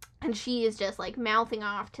 And she is just like mouthing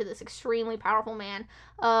off to this extremely powerful man,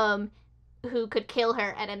 who could kill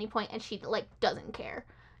her at any point, and she like doesn't care.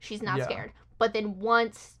 She's not Yeah. scared. But then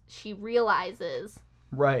once she realizes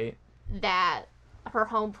Right. that her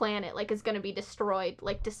home planet like is going to be destroyed,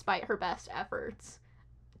 like despite her best efforts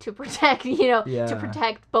to protect Yeah. to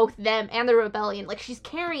protect both them and the rebellion, like she's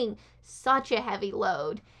carrying such a heavy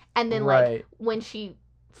load, and then like Right. when she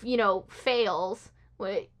fails,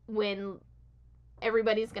 when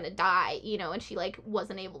everybody's gonna die, and she like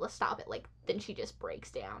wasn't able to stop it, like then she just breaks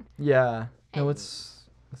down. Yeah. No, And-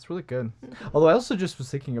 it's really good. Although I also just was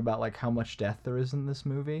thinking about like how much death there is in this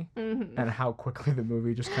movie Mm-hmm. and how quickly the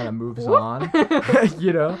movie just kind of moves Whoop. on,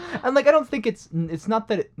 And like I don't think it's not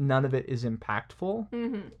that none of it is impactful,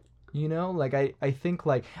 Mm-hmm. Like I think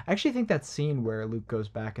like I actually think that scene where Luke goes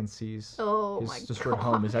back and sees Oh his my destroyed god.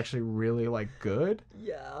 home is actually really like good,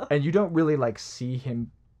 Yeah. and you don't really like see him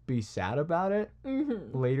be sad about it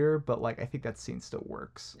Mm-hmm. later, but like I think that scene still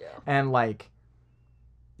works. Yeah. And like,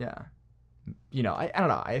 yeah, I don't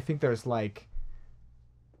know. I think there's like,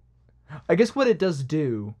 I guess what it does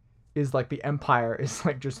do is like the Empire is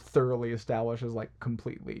like just thoroughly established as like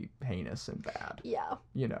completely heinous and bad. Yeah.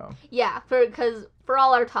 Yeah, Because for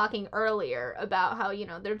all our talking earlier about how,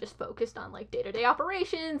 they're just focused on like day-to-day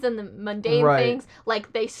operations and the mundane Right. things,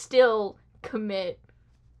 like they still commit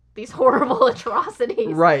these horrible atrocities.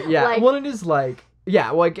 right. Yeah. Like- Well, it is like.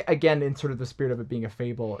 Yeah, well, again, in sort of the spirit of it being a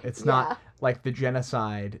fable, it's not like the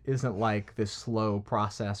genocide isn't like this slow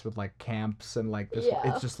process with like camps and like this. Yeah.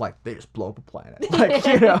 It's just like they just blow up a planet, like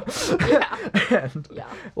and Yeah.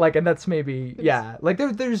 like, and that's maybe like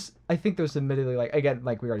there's I think there's admittedly like again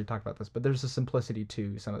like we already talked about this, but there's a simplicity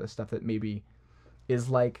to some of this stuff that maybe is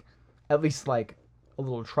like at least like a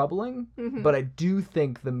little troubling, Mhm. but I do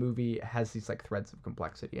think the movie has these like threads of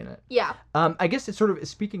complexity in it. Yeah. I guess it's sort of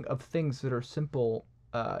speaking of things that are simple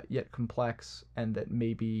yet complex and that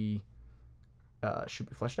maybe should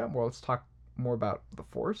be fleshed out more. Let's talk more about the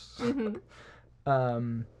Force, Mhm.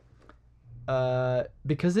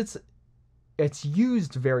 because it's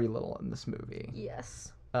used very little in this movie,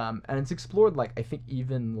 Yes. and it's explored like I think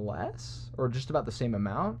even less or just about the same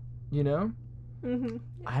amount. Mm-hmm.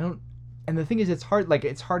 I don't. And the thing is, it's hard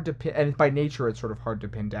to pin, and by nature, it's sort of hard to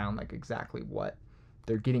pin down like exactly what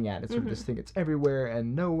they're getting at. It's sort of this thing it's everywhere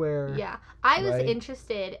and nowhere. Yeah. I was Right.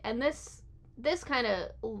 interested, and this kind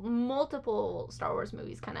of multiple Star Wars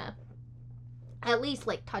movies kind of at least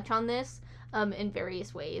like touch on this in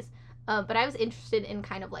various ways. But I was interested in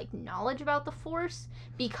kind of like knowledge about the Force,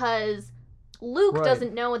 because Luke Right.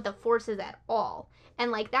 doesn't know what the Force is at all.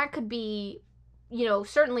 And like that could be,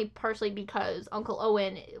 certainly partially because Uncle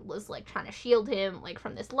Owen was like trying to shield him like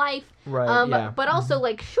from this life. Right. Yeah. But also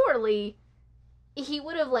like surely he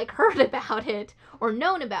would have like heard about it or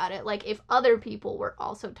known about it like if other people were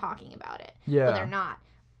also talking about it. Yeah. But they're not.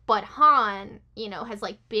 But Han, has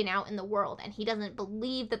like been out in the world, and he doesn't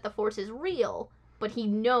believe that the Force is real, but he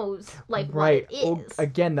knows like right. what it Well, is.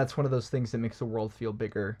 again, that's one of those things that makes the world feel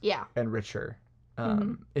bigger Yeah. and richer.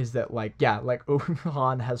 Mm-hmm. Is that like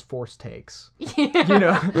Han has Force takes,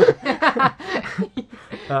 know.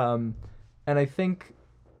 and I think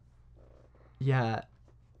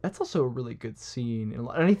that's also a really good scene, and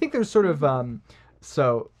I think there's sort of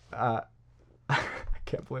I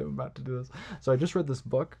can't believe I'm about to do this. So I just read this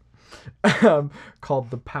book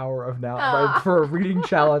called The Power of Now. Ah. For a reading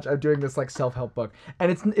challenge, I'm doing this like self-help book,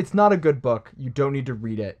 and it's not a good book. You don't need to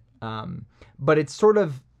read it, but it's sort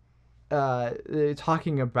of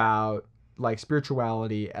talking about like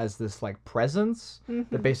spirituality as this like presence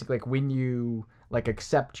that basically like when you like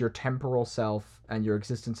accept your temporal self and your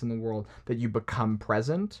existence in the world, that you become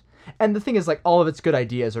present. And the thing is, like, all of its good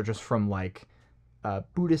ideas are just from like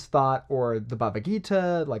Buddhist thought or the Bhagavad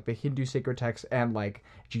Gita, like the Hindu sacred text, and like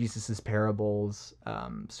Jesus's parables.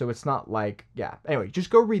 So it's not like, yeah. Anyway, just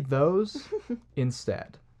go read those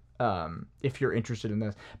instead, if you're interested in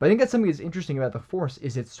this. But I think that's something that's interesting about the Force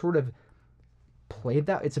is it's sort of played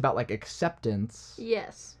that. It's about like acceptance.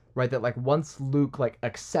 Yes. Right, that like once Luke like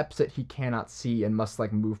accepts that he cannot see and must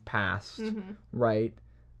like move past, right,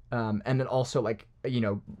 and then also like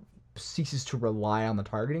ceases to rely on the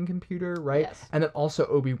targeting computer, right, and then also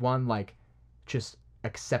Obi-Wan like just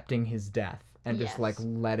accepting his death and just like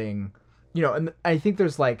letting, and I think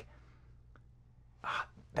there's like,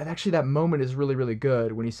 and actually that moment is really really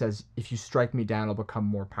good when he says, "If you strike me down, I'll become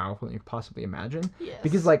more powerful than you could possibly imagine,"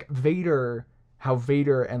 because like how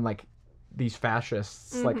Vader and like these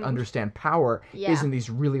fascists like understand power is in these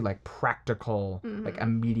really like practical like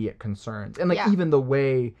immediate concerns, and like even the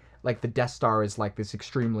way like the Death Star is like this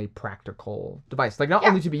extremely practical device, like not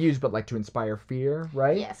only to be used but like to inspire fear,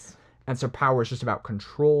 right? Yes. And so power is just about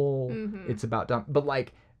control. It's about but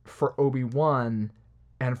like for Obi-Wan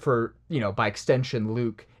and for by extension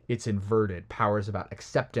Luke, it's inverted. Power is about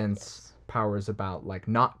acceptance. Power is about like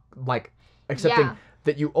not like accepting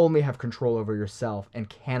that you only have control over yourself and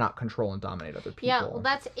cannot control and dominate other people. Yeah, well,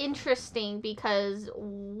 that's interesting because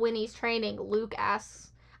when he's training, Luke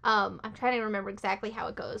asks, I'm trying to remember exactly how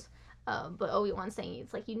it goes, but Obi-Wan's saying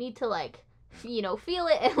it's like you need to like, feel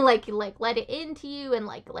it and like let it into you and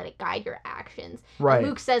like let it guide your actions. Right. And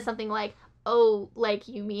Luke says something like, "Oh, like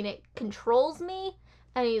you mean it controls me?"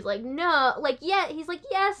 And he's like, "No, like yeah." He's like,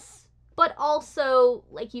 "Yes, but also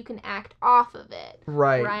like you can act off of it."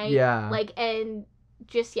 Right. Right. Yeah. Like and.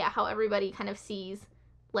 Just how everybody kind of sees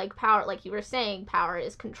like power, like you were saying, power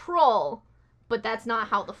is control, but that's not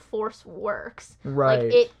how the Force works. Right.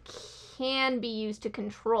 Like it can be used to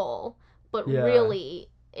control, but really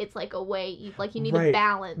it's like a way you need to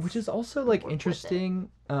balance, which is also like interesting,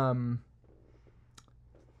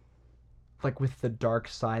 like with the dark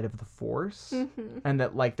side of the Force, and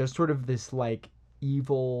that like there's sort of this like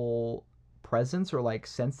evil presence or like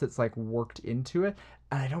sense that's like worked into it,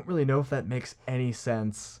 and I don't really know if that makes any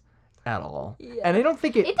sense at all. And I don't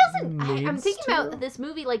think it doesn't. I'm thinking about this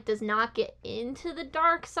movie like does not get into the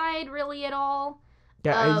dark side really at all.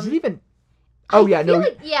 Is it even? Oh yeah, no.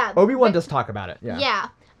 Like, Obi-Wan does talk about it. Yeah.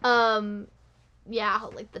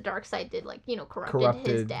 Like the dark side did like corrupted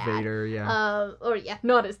his dad. Vader, yeah. Or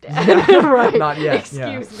not his dad. Right. Not yet.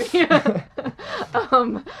 Excuse me.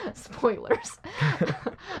 Spoilers.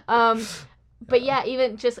 But yeah,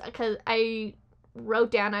 even just because I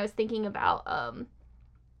wrote down, I was thinking about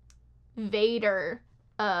Vader.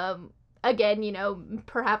 Again,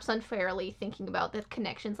 perhaps unfairly thinking about the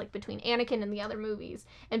connections like between Anakin in the other movies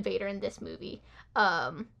and Vader in this movie.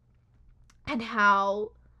 And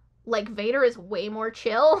how like Vader is way more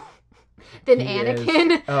chill than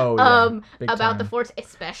Anakin about the Force,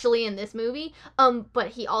 especially in this movie. But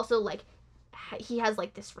he also like he has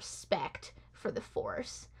like this respect for the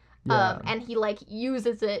Force. And he like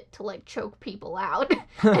uses it to like choke people out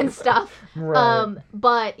and stuff. Right.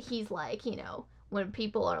 But he's like, when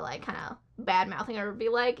people are like kind of bad mouthing her, be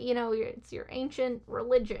like, it's your ancient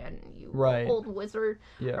religion, you old wizard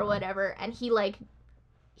or whatever. And he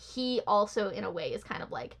also in a way is kind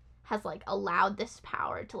of like has like allowed this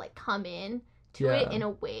power to like come in to it in a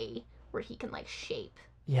way where he can like shape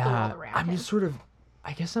the world around him. Just sort of,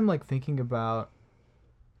 I guess I'm like thinking about,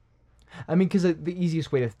 I mean, because the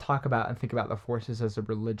easiest way to talk about and think about the Force is as a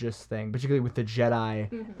religious thing, particularly with the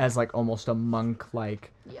Jedi as like almost a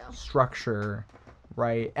monk-like structure,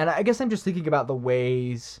 right? And I guess I'm just thinking about the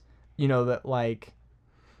ways, that like,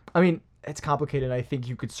 I mean, it's complicated. I think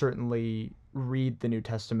you could certainly read the New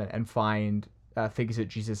Testament and find things that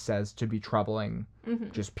Jesus says to be troubling,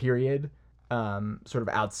 just period, sort of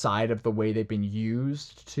outside of the way they've been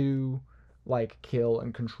used to like kill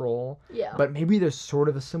and control. But maybe there's sort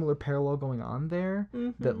of a similar parallel going on there,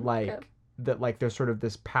 that like there's sort of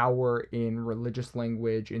this power in religious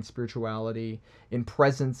language, in spirituality, in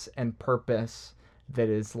presence and purpose that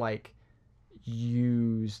is like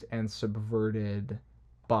used and subverted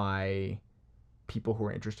by people who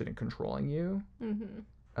are interested in controlling you.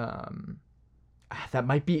 That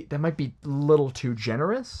might be a little too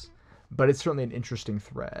generous, but it's certainly an interesting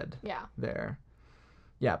thread there.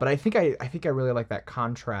 Yeah, but I think I really like that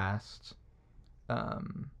contrast. Yeah,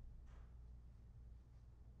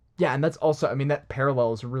 and that's also, I mean, that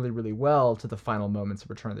parallels really, really well to the final moments of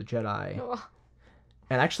Return of the Jedi.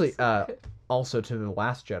 And actually, So good. also to The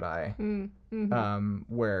Last Jedi, Mm-hmm.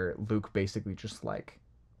 where Luke basically just like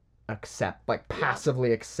like Yeah.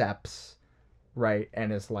 passively accepts, right,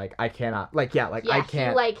 and is like, I cannot, like, yeah, like, I Yeah,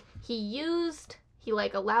 can't, he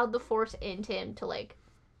like allowed the Force into him to like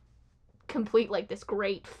complete like this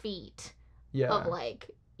great feat yeah, of like,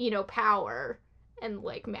 power and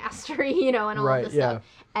like mastery, and all right, this yeah, stuff.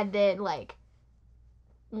 And then like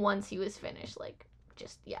once he was finished, like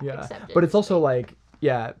just yeah. accepted But it's his also fate. like,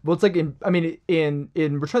 yeah, well, it's like in Return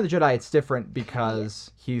of the Jedi, it's different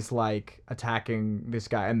because he's like attacking this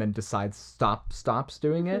guy and then decides stops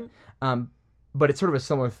doing it. Um, but it's sort of a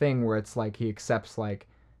similar thing where it's like he accepts, like,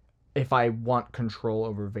 if I want control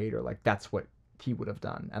over Vader, like that's what he would have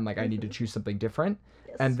done, and like I need to choose something different.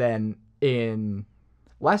 Yes. And then in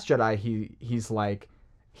Last Jedi, he's like,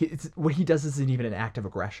 what he does isn't even an act of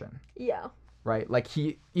aggression, Yeah. right? Like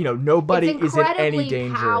nobody It's is in any incredibly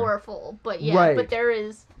danger. powerful, but yeah, Right. but there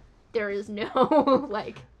is no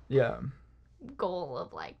like Yeah. goal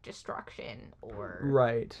of like destruction or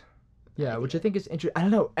Right. Yeah, which I think is interesting. I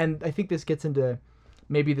don't know, and I think this gets into,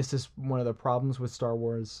 maybe this is one of the problems with Star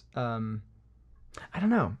Wars. I don't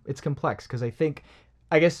know. It's complex because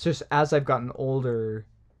I guess just as I've gotten older,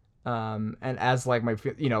 and as like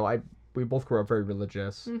we both grew up very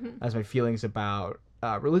religious. As my feelings about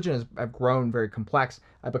religion have grown very complex,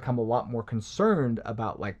 I've become a lot more concerned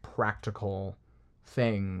about like practical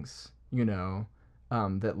things.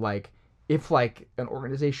 That like, if like an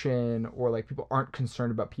organization or like people aren't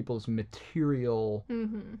concerned about people's material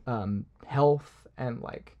health and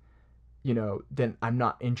like, then I'm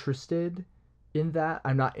not interested in that.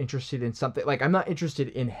 I'm not interested in something like, I'm not interested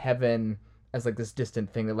in heaven as like this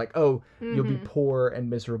distant thing that like, oh, you'll be poor and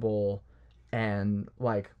miserable and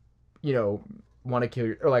like, want to kill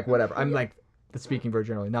you or like whatever. I'm like speaking very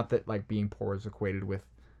generally, not that like being poor is equated with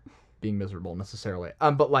being miserable necessarily.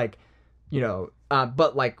 But like,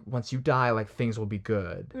 but like once you die, like things will be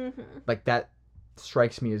good. Like that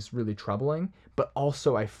strikes me as really troubling. But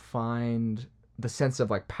also I find the sense of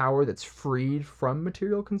like power that's freed from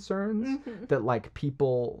material concerns that like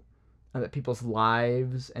that people's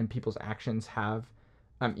lives and people's actions have,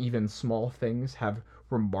 even small things have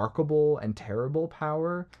remarkable and terrible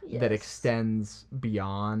power that extends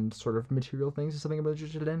beyond sort of material things, is something I'm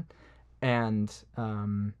interested in. And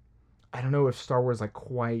I don't know if Star Wars like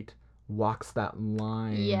quite walks that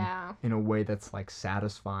line in a way that's like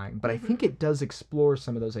satisfying, but I think it does explore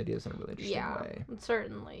some of those ideas in a really interesting way. It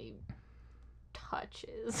certainly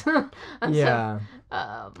touches. Yeah.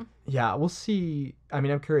 Some, Yeah, we'll see. I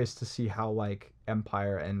mean, I'm curious to see how like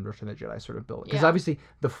Empire and Return of the Jedi sort of build, because obviously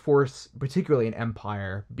the Force, particularly in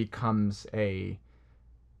Empire, becomes a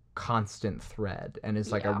constant thread and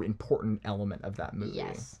is like an important element of that movie.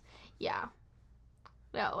 Yes. Yeah.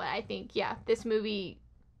 No, I think this movie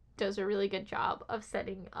does a really good job of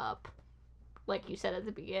setting up, like you said at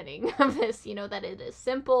the beginning of this, that it is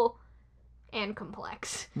simple and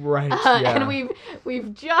complex. Right. And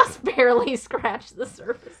we've just barely scratched the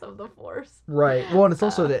surface of the Force. Right. Well, and it's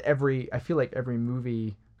also that I feel like every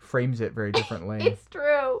movie frames it very differently. It's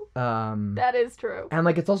true. That is true. And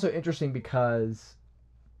like it's also interesting because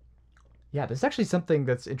there's actually something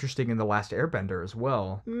that's interesting in The Last Airbender as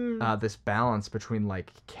well. This balance between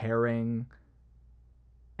like caring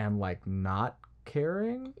and like not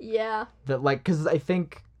caring. Yeah. That like, because I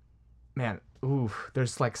think, man,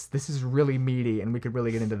 there's like, this is really meaty and we could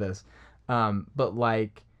really get into this. But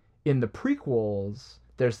like in the prequels,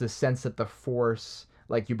 there's this sense that the Force,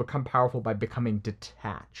 like you become powerful by becoming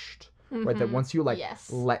detached. Right, that once you like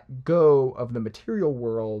let go of the material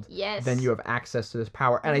world, then you have access to this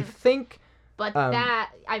power. And I think, but that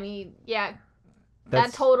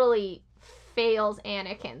totally fails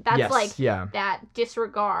Anakin. That's that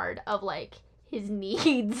disregard of like his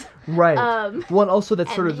needs. Right. Well, and also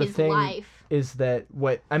that's sort of the thing life. Is that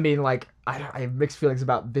what I mean? Like I have mixed feelings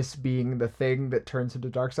about this being the thing that turns into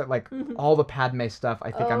dark side. Like all the Padme stuff,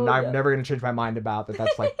 I think I'm never gonna change my mind about that.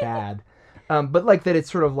 That's like bad. But like that,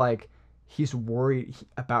 it's sort of like he's worried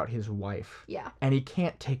about his wife. Yeah. And he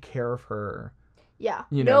can't take care of her. Yeah.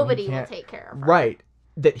 Nobody will take care of her. Right.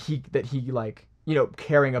 That he like,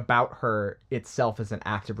 caring about her itself is an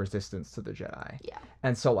act of resistance to the Jedi. Yeah.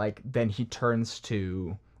 And so like then he turns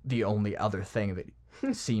to the only other thing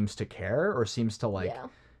that seems to care or seems to like,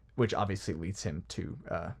 which obviously leads him to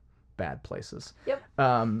bad places. Yep.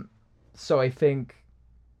 So I think,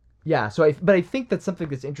 but I think that something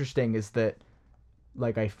that's interesting is that,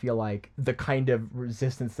 like, I feel like the kind of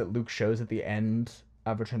resistance that Luke shows at the end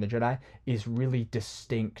of Return of the Jedi is really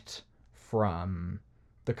distinct from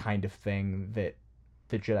the kind of thing that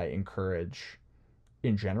the Jedi encourage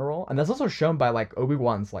in general, and that's also shown by like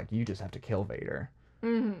Obi-Wan's like, you just have to kill Vader,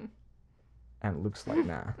 Mm-hmm. and Luke's like,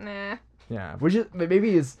 nah. Nah. Yeah, which is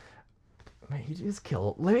maybe is. He just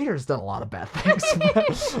killed. Vader's done a lot of bad things,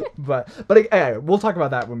 but anyway, we'll talk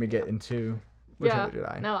about that when we get into Return of the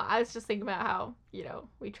Jedi. No, I was just thinking about how, you know,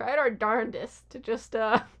 we tried our darndest to just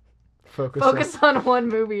Focus on one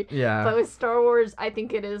movie. Yeah. But with Star Wars, I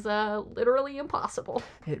think it is literally impossible.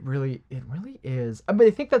 It really is. I mean,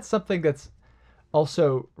 I think that's something that's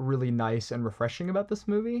also really nice and refreshing about this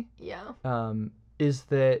movie. Yeah. Is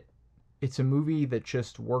that it's a movie that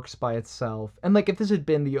just works by itself. And like, if this had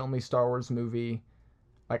been the only Star Wars movie,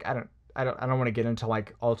 like I don't want to get into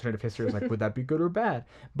like alternative histories, like would that be good or bad?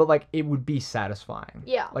 But like, it would be satisfying.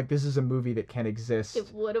 Yeah. Like, this is a movie that can exist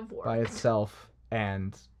It would have worked by itself,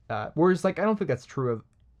 and whereas like I don't think that's true of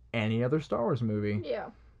any other Star Wars movie.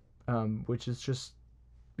 Yeah. Which is just,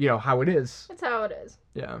 you know, how it is. That's how it is.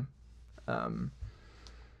 Yeah. And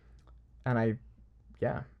I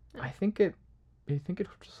think it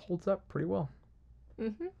just holds up pretty well.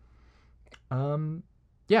 Mm-hmm.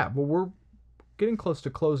 Yeah, well, we're getting close to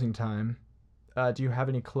closing time. Do you have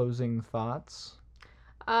any closing thoughts?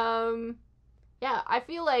 Yeah, I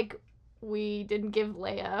feel like we didn't give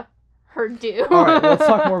Leia her due. All right, let's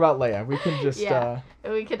talk more about Leia. We can just I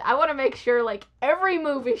want to make sure like every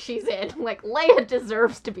movie she's in, like Leia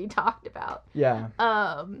deserves to be talked about. Yeah.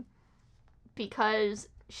 Because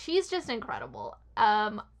she's just incredible.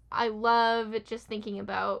 I love just thinking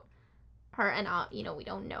about her, and you know, we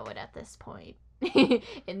don't know it at this point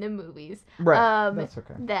in the movies. Right. That's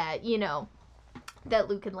okay. That, you know, that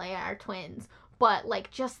Luke and Leia are twins. But, like,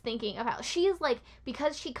 just thinking of how she's, like,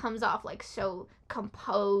 because she comes off, like, so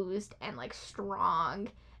composed and, like, strong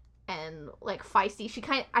and, like,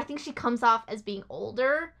 feisty, I think she comes off as being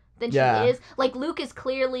older than she is. Like, Luke is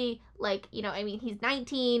clearly, like, you know, I mean, he's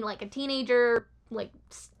 19, like, a teenager, like,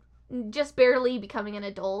 just barely becoming an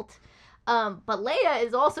adult. But Leia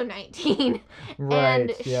is also 19. Right,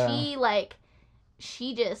 and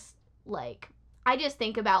she just, like, I just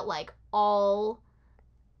think about, like, all,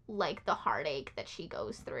 like, the heartache that she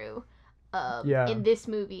goes through in this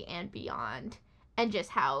movie and beyond, and just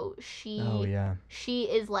how she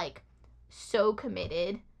is, like, so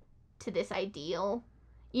committed to this ideal,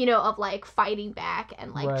 you know, of, like, fighting back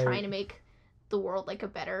and, like, trying to make the world, like, a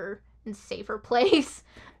better and safer place,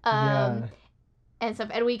 and stuff.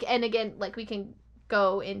 And again, like, we can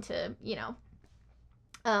go into, you know,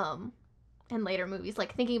 in later movies,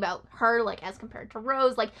 like, thinking about her, like, as compared to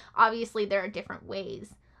Rose, like, obviously there are different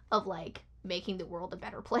ways of, like, making the world a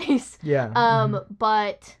better place. Yeah.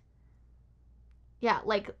 But yeah,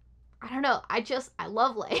 like, I don't know, I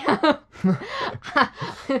love Leia.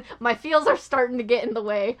 My feels are starting to get in the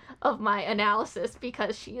way of my analysis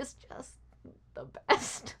because she is just the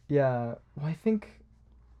best. Yeah. Well, I think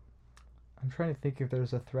I'm trying to think if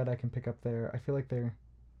there's a thread I can pick up there. I feel like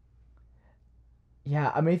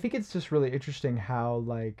yeah, I mean, I think it's just really interesting how,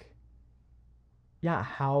 like,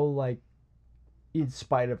 in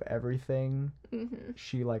spite of everything,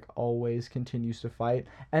 she, like, always continues to fight.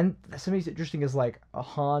 And something's interesting is, like,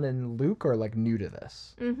 Han and Luke are, like, new to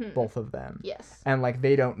this. Both of them. Yes. And, like,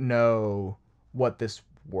 they don't know what this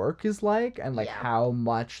work is like and, like, how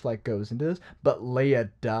much, like, goes into this. But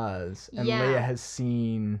Leia does. And Leia has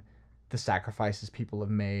seen the sacrifices people have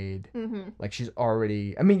made. Like, she's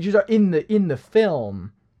already, I mean, she's in the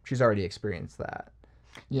film, she's already experienced that,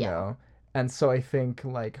 you know. And so I think,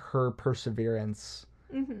 like, her perseverance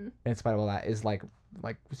in spite of all that is like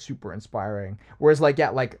super inspiring. Whereas, like,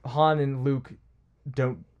 like, Han and Luke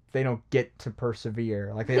don't get to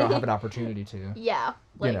persevere, like, they don't have an opportunity to. Yeah,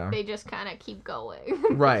 like, you know? They just kind of keep going.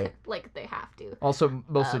 Right. Like, they have to. Also,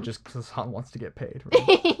 mostly just because Han wants to get paid.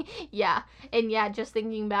 Right? Yeah, and just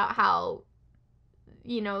thinking about how,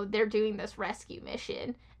 you know, they're doing this rescue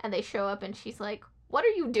mission, and they show up, and she's like, what are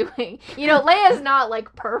you doing? You know, Leia's not,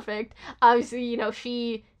 like, perfect. Obviously, you know,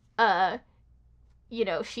 she like,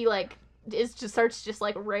 starts just,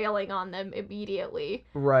 like, railing on them immediately.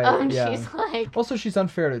 Right, yeah. She's like... Also, she's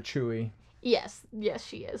unfair to Chewie. Yes,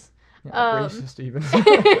 she is. Yeah, racist, even.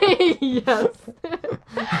 Yes.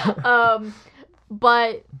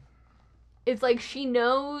 But it's, like, she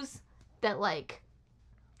knows that, like,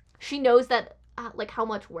 like, how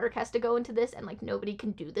much work has to go into this, and, like, nobody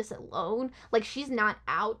can do this alone. Like, she's not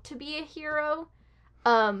out to be a hero.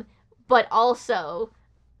 But also,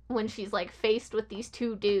 when she's, like, faced with these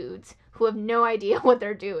two dudes who have no idea what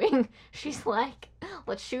they're doing, she's like,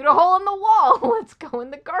 let's shoot a hole in the wall. Let's go in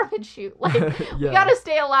the garbage chute. Like, we gotta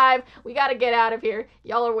stay alive. We gotta get out of here.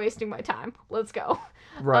 Y'all are wasting my time. Let's go.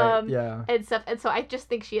 Right, yeah. And stuff. And so I just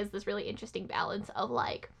think she has this really interesting balance of,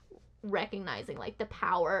 like, recognizing like the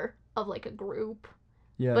power of like a group,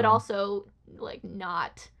 Yeah. but also like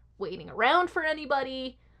not waiting around for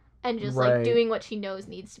anybody and just like Right. doing what she knows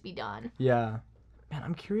needs to be done. Yeah. Man,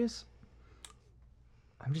 I'm curious.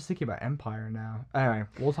 I'm just thinking about Empire now. Anyway,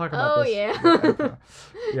 we'll talk about Oh this. yeah. with Empire.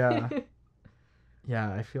 Yeah.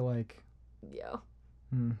 Yeah, I feel like Yeah.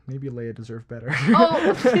 maybe Leia deserved better.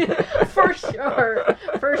 Oh, for sure.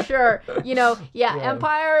 For sure. You know, yeah, Yeah.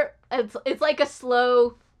 Empire, it's like a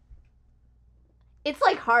slow... It's,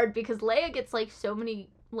 like, hard because Leia gets, like, so many,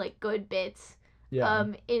 like, good bits Yeah.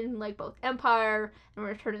 in, like, both Empire and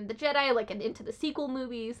Return of the Jedi, like, and into the sequel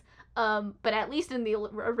movies. But at least in the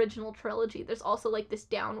original trilogy, there's also, like, this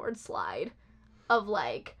downward slide of,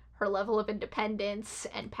 like, her level of independence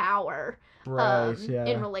and power Right. Yeah.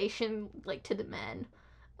 in relation, like, to the men.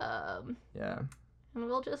 Yeah. And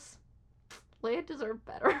we'll just... Leia deserved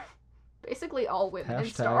better. Basically all women in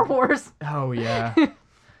Hashtag. Star Wars. Oh yeah.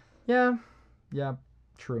 Yeah. Yeah.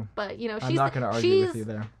 True. But, you know, I'm not gonna argue with you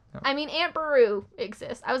there. No. I mean, Aunt Beru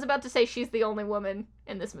exists. I was about to say she's the only woman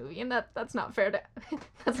in this movie, and that's not fair to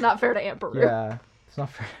that's not fair to Aunt Beru. Yeah. It's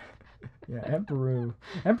not fair. Yeah, Emperor.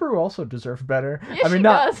 Emperor also deserved better. Yeah, I mean, she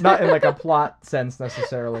not does. not in like a plot sense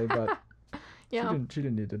necessarily, but Yeah. she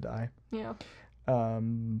didn't need to die. Yeah.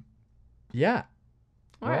 Yeah.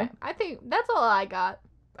 All right. I think that's all I got.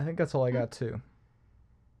 I think that's all I got too.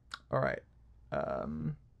 All right.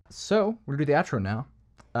 So we're gonna do the outro now.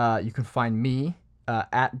 You can find me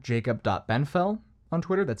at jacob.benfell on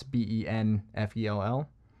Twitter. That's BENFELL.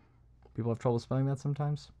 People have trouble spelling that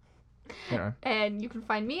sometimes. Anyway. And you can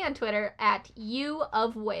find me on Twitter at U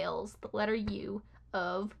of Wales, the letter U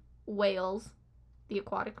of Wales, the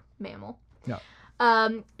aquatic mammal. Yeah.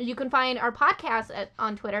 You can find our podcast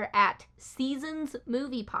on Twitter at Seasons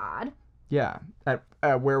Movie Pod. Yeah,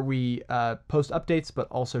 at where we post updates, but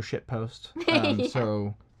also shit post. Yeah.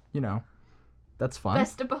 So, you know, that's fun.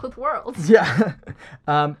 Best of both worlds. Yeah.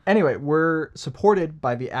 Anyway, we're supported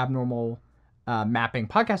by the Abnormal Mapping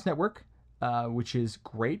Podcast Network, which is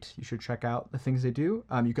great. You should check out the things they do.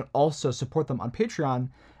 You can also support them on Patreon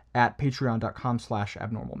at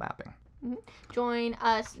patreon.com/abnormalmapping. Join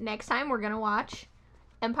us next time. We're going to watch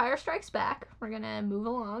Empire Strikes Back. We're going to move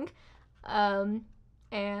along.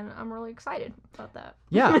 And I'm really excited about that.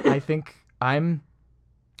 Yeah, I think I'm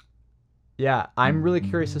really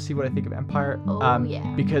curious to see what I think of Empire. Oh, yeah.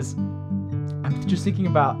 Because I'm just thinking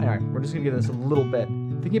about, all right, we're just going to get this a little bit,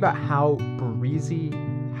 thinking about how breezy,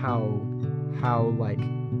 how like,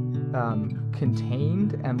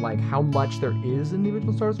 contained, and like how much there is in the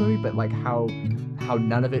original Star Wars movie, but like how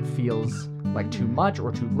none of it feels like too much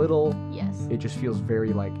or too little. Yes. It just feels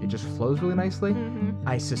very like, it just flows really nicely. Mm-hmm.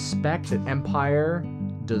 I suspect that Empire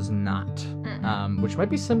does not, which might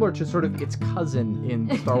be similar to sort of its cousin in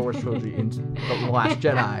the Star Wars trilogy in The Last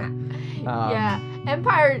Jedi. Yeah.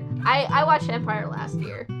 Empire, I watched Empire last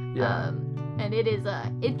year. Yeah. And it is,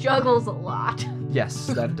 it juggles a lot. Yes,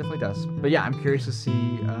 that definitely does. But yeah, I'm curious to see.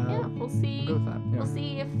 Yeah, we'll see. We'll go with that. Yeah. We'll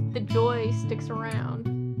see if the joy sticks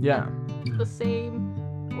around. Yeah. The same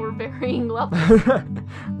or varying levels.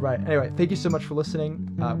 Right. Anyway, thank you so much for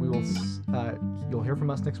listening. You'll hear from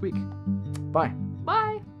us next week. Bye. Bye.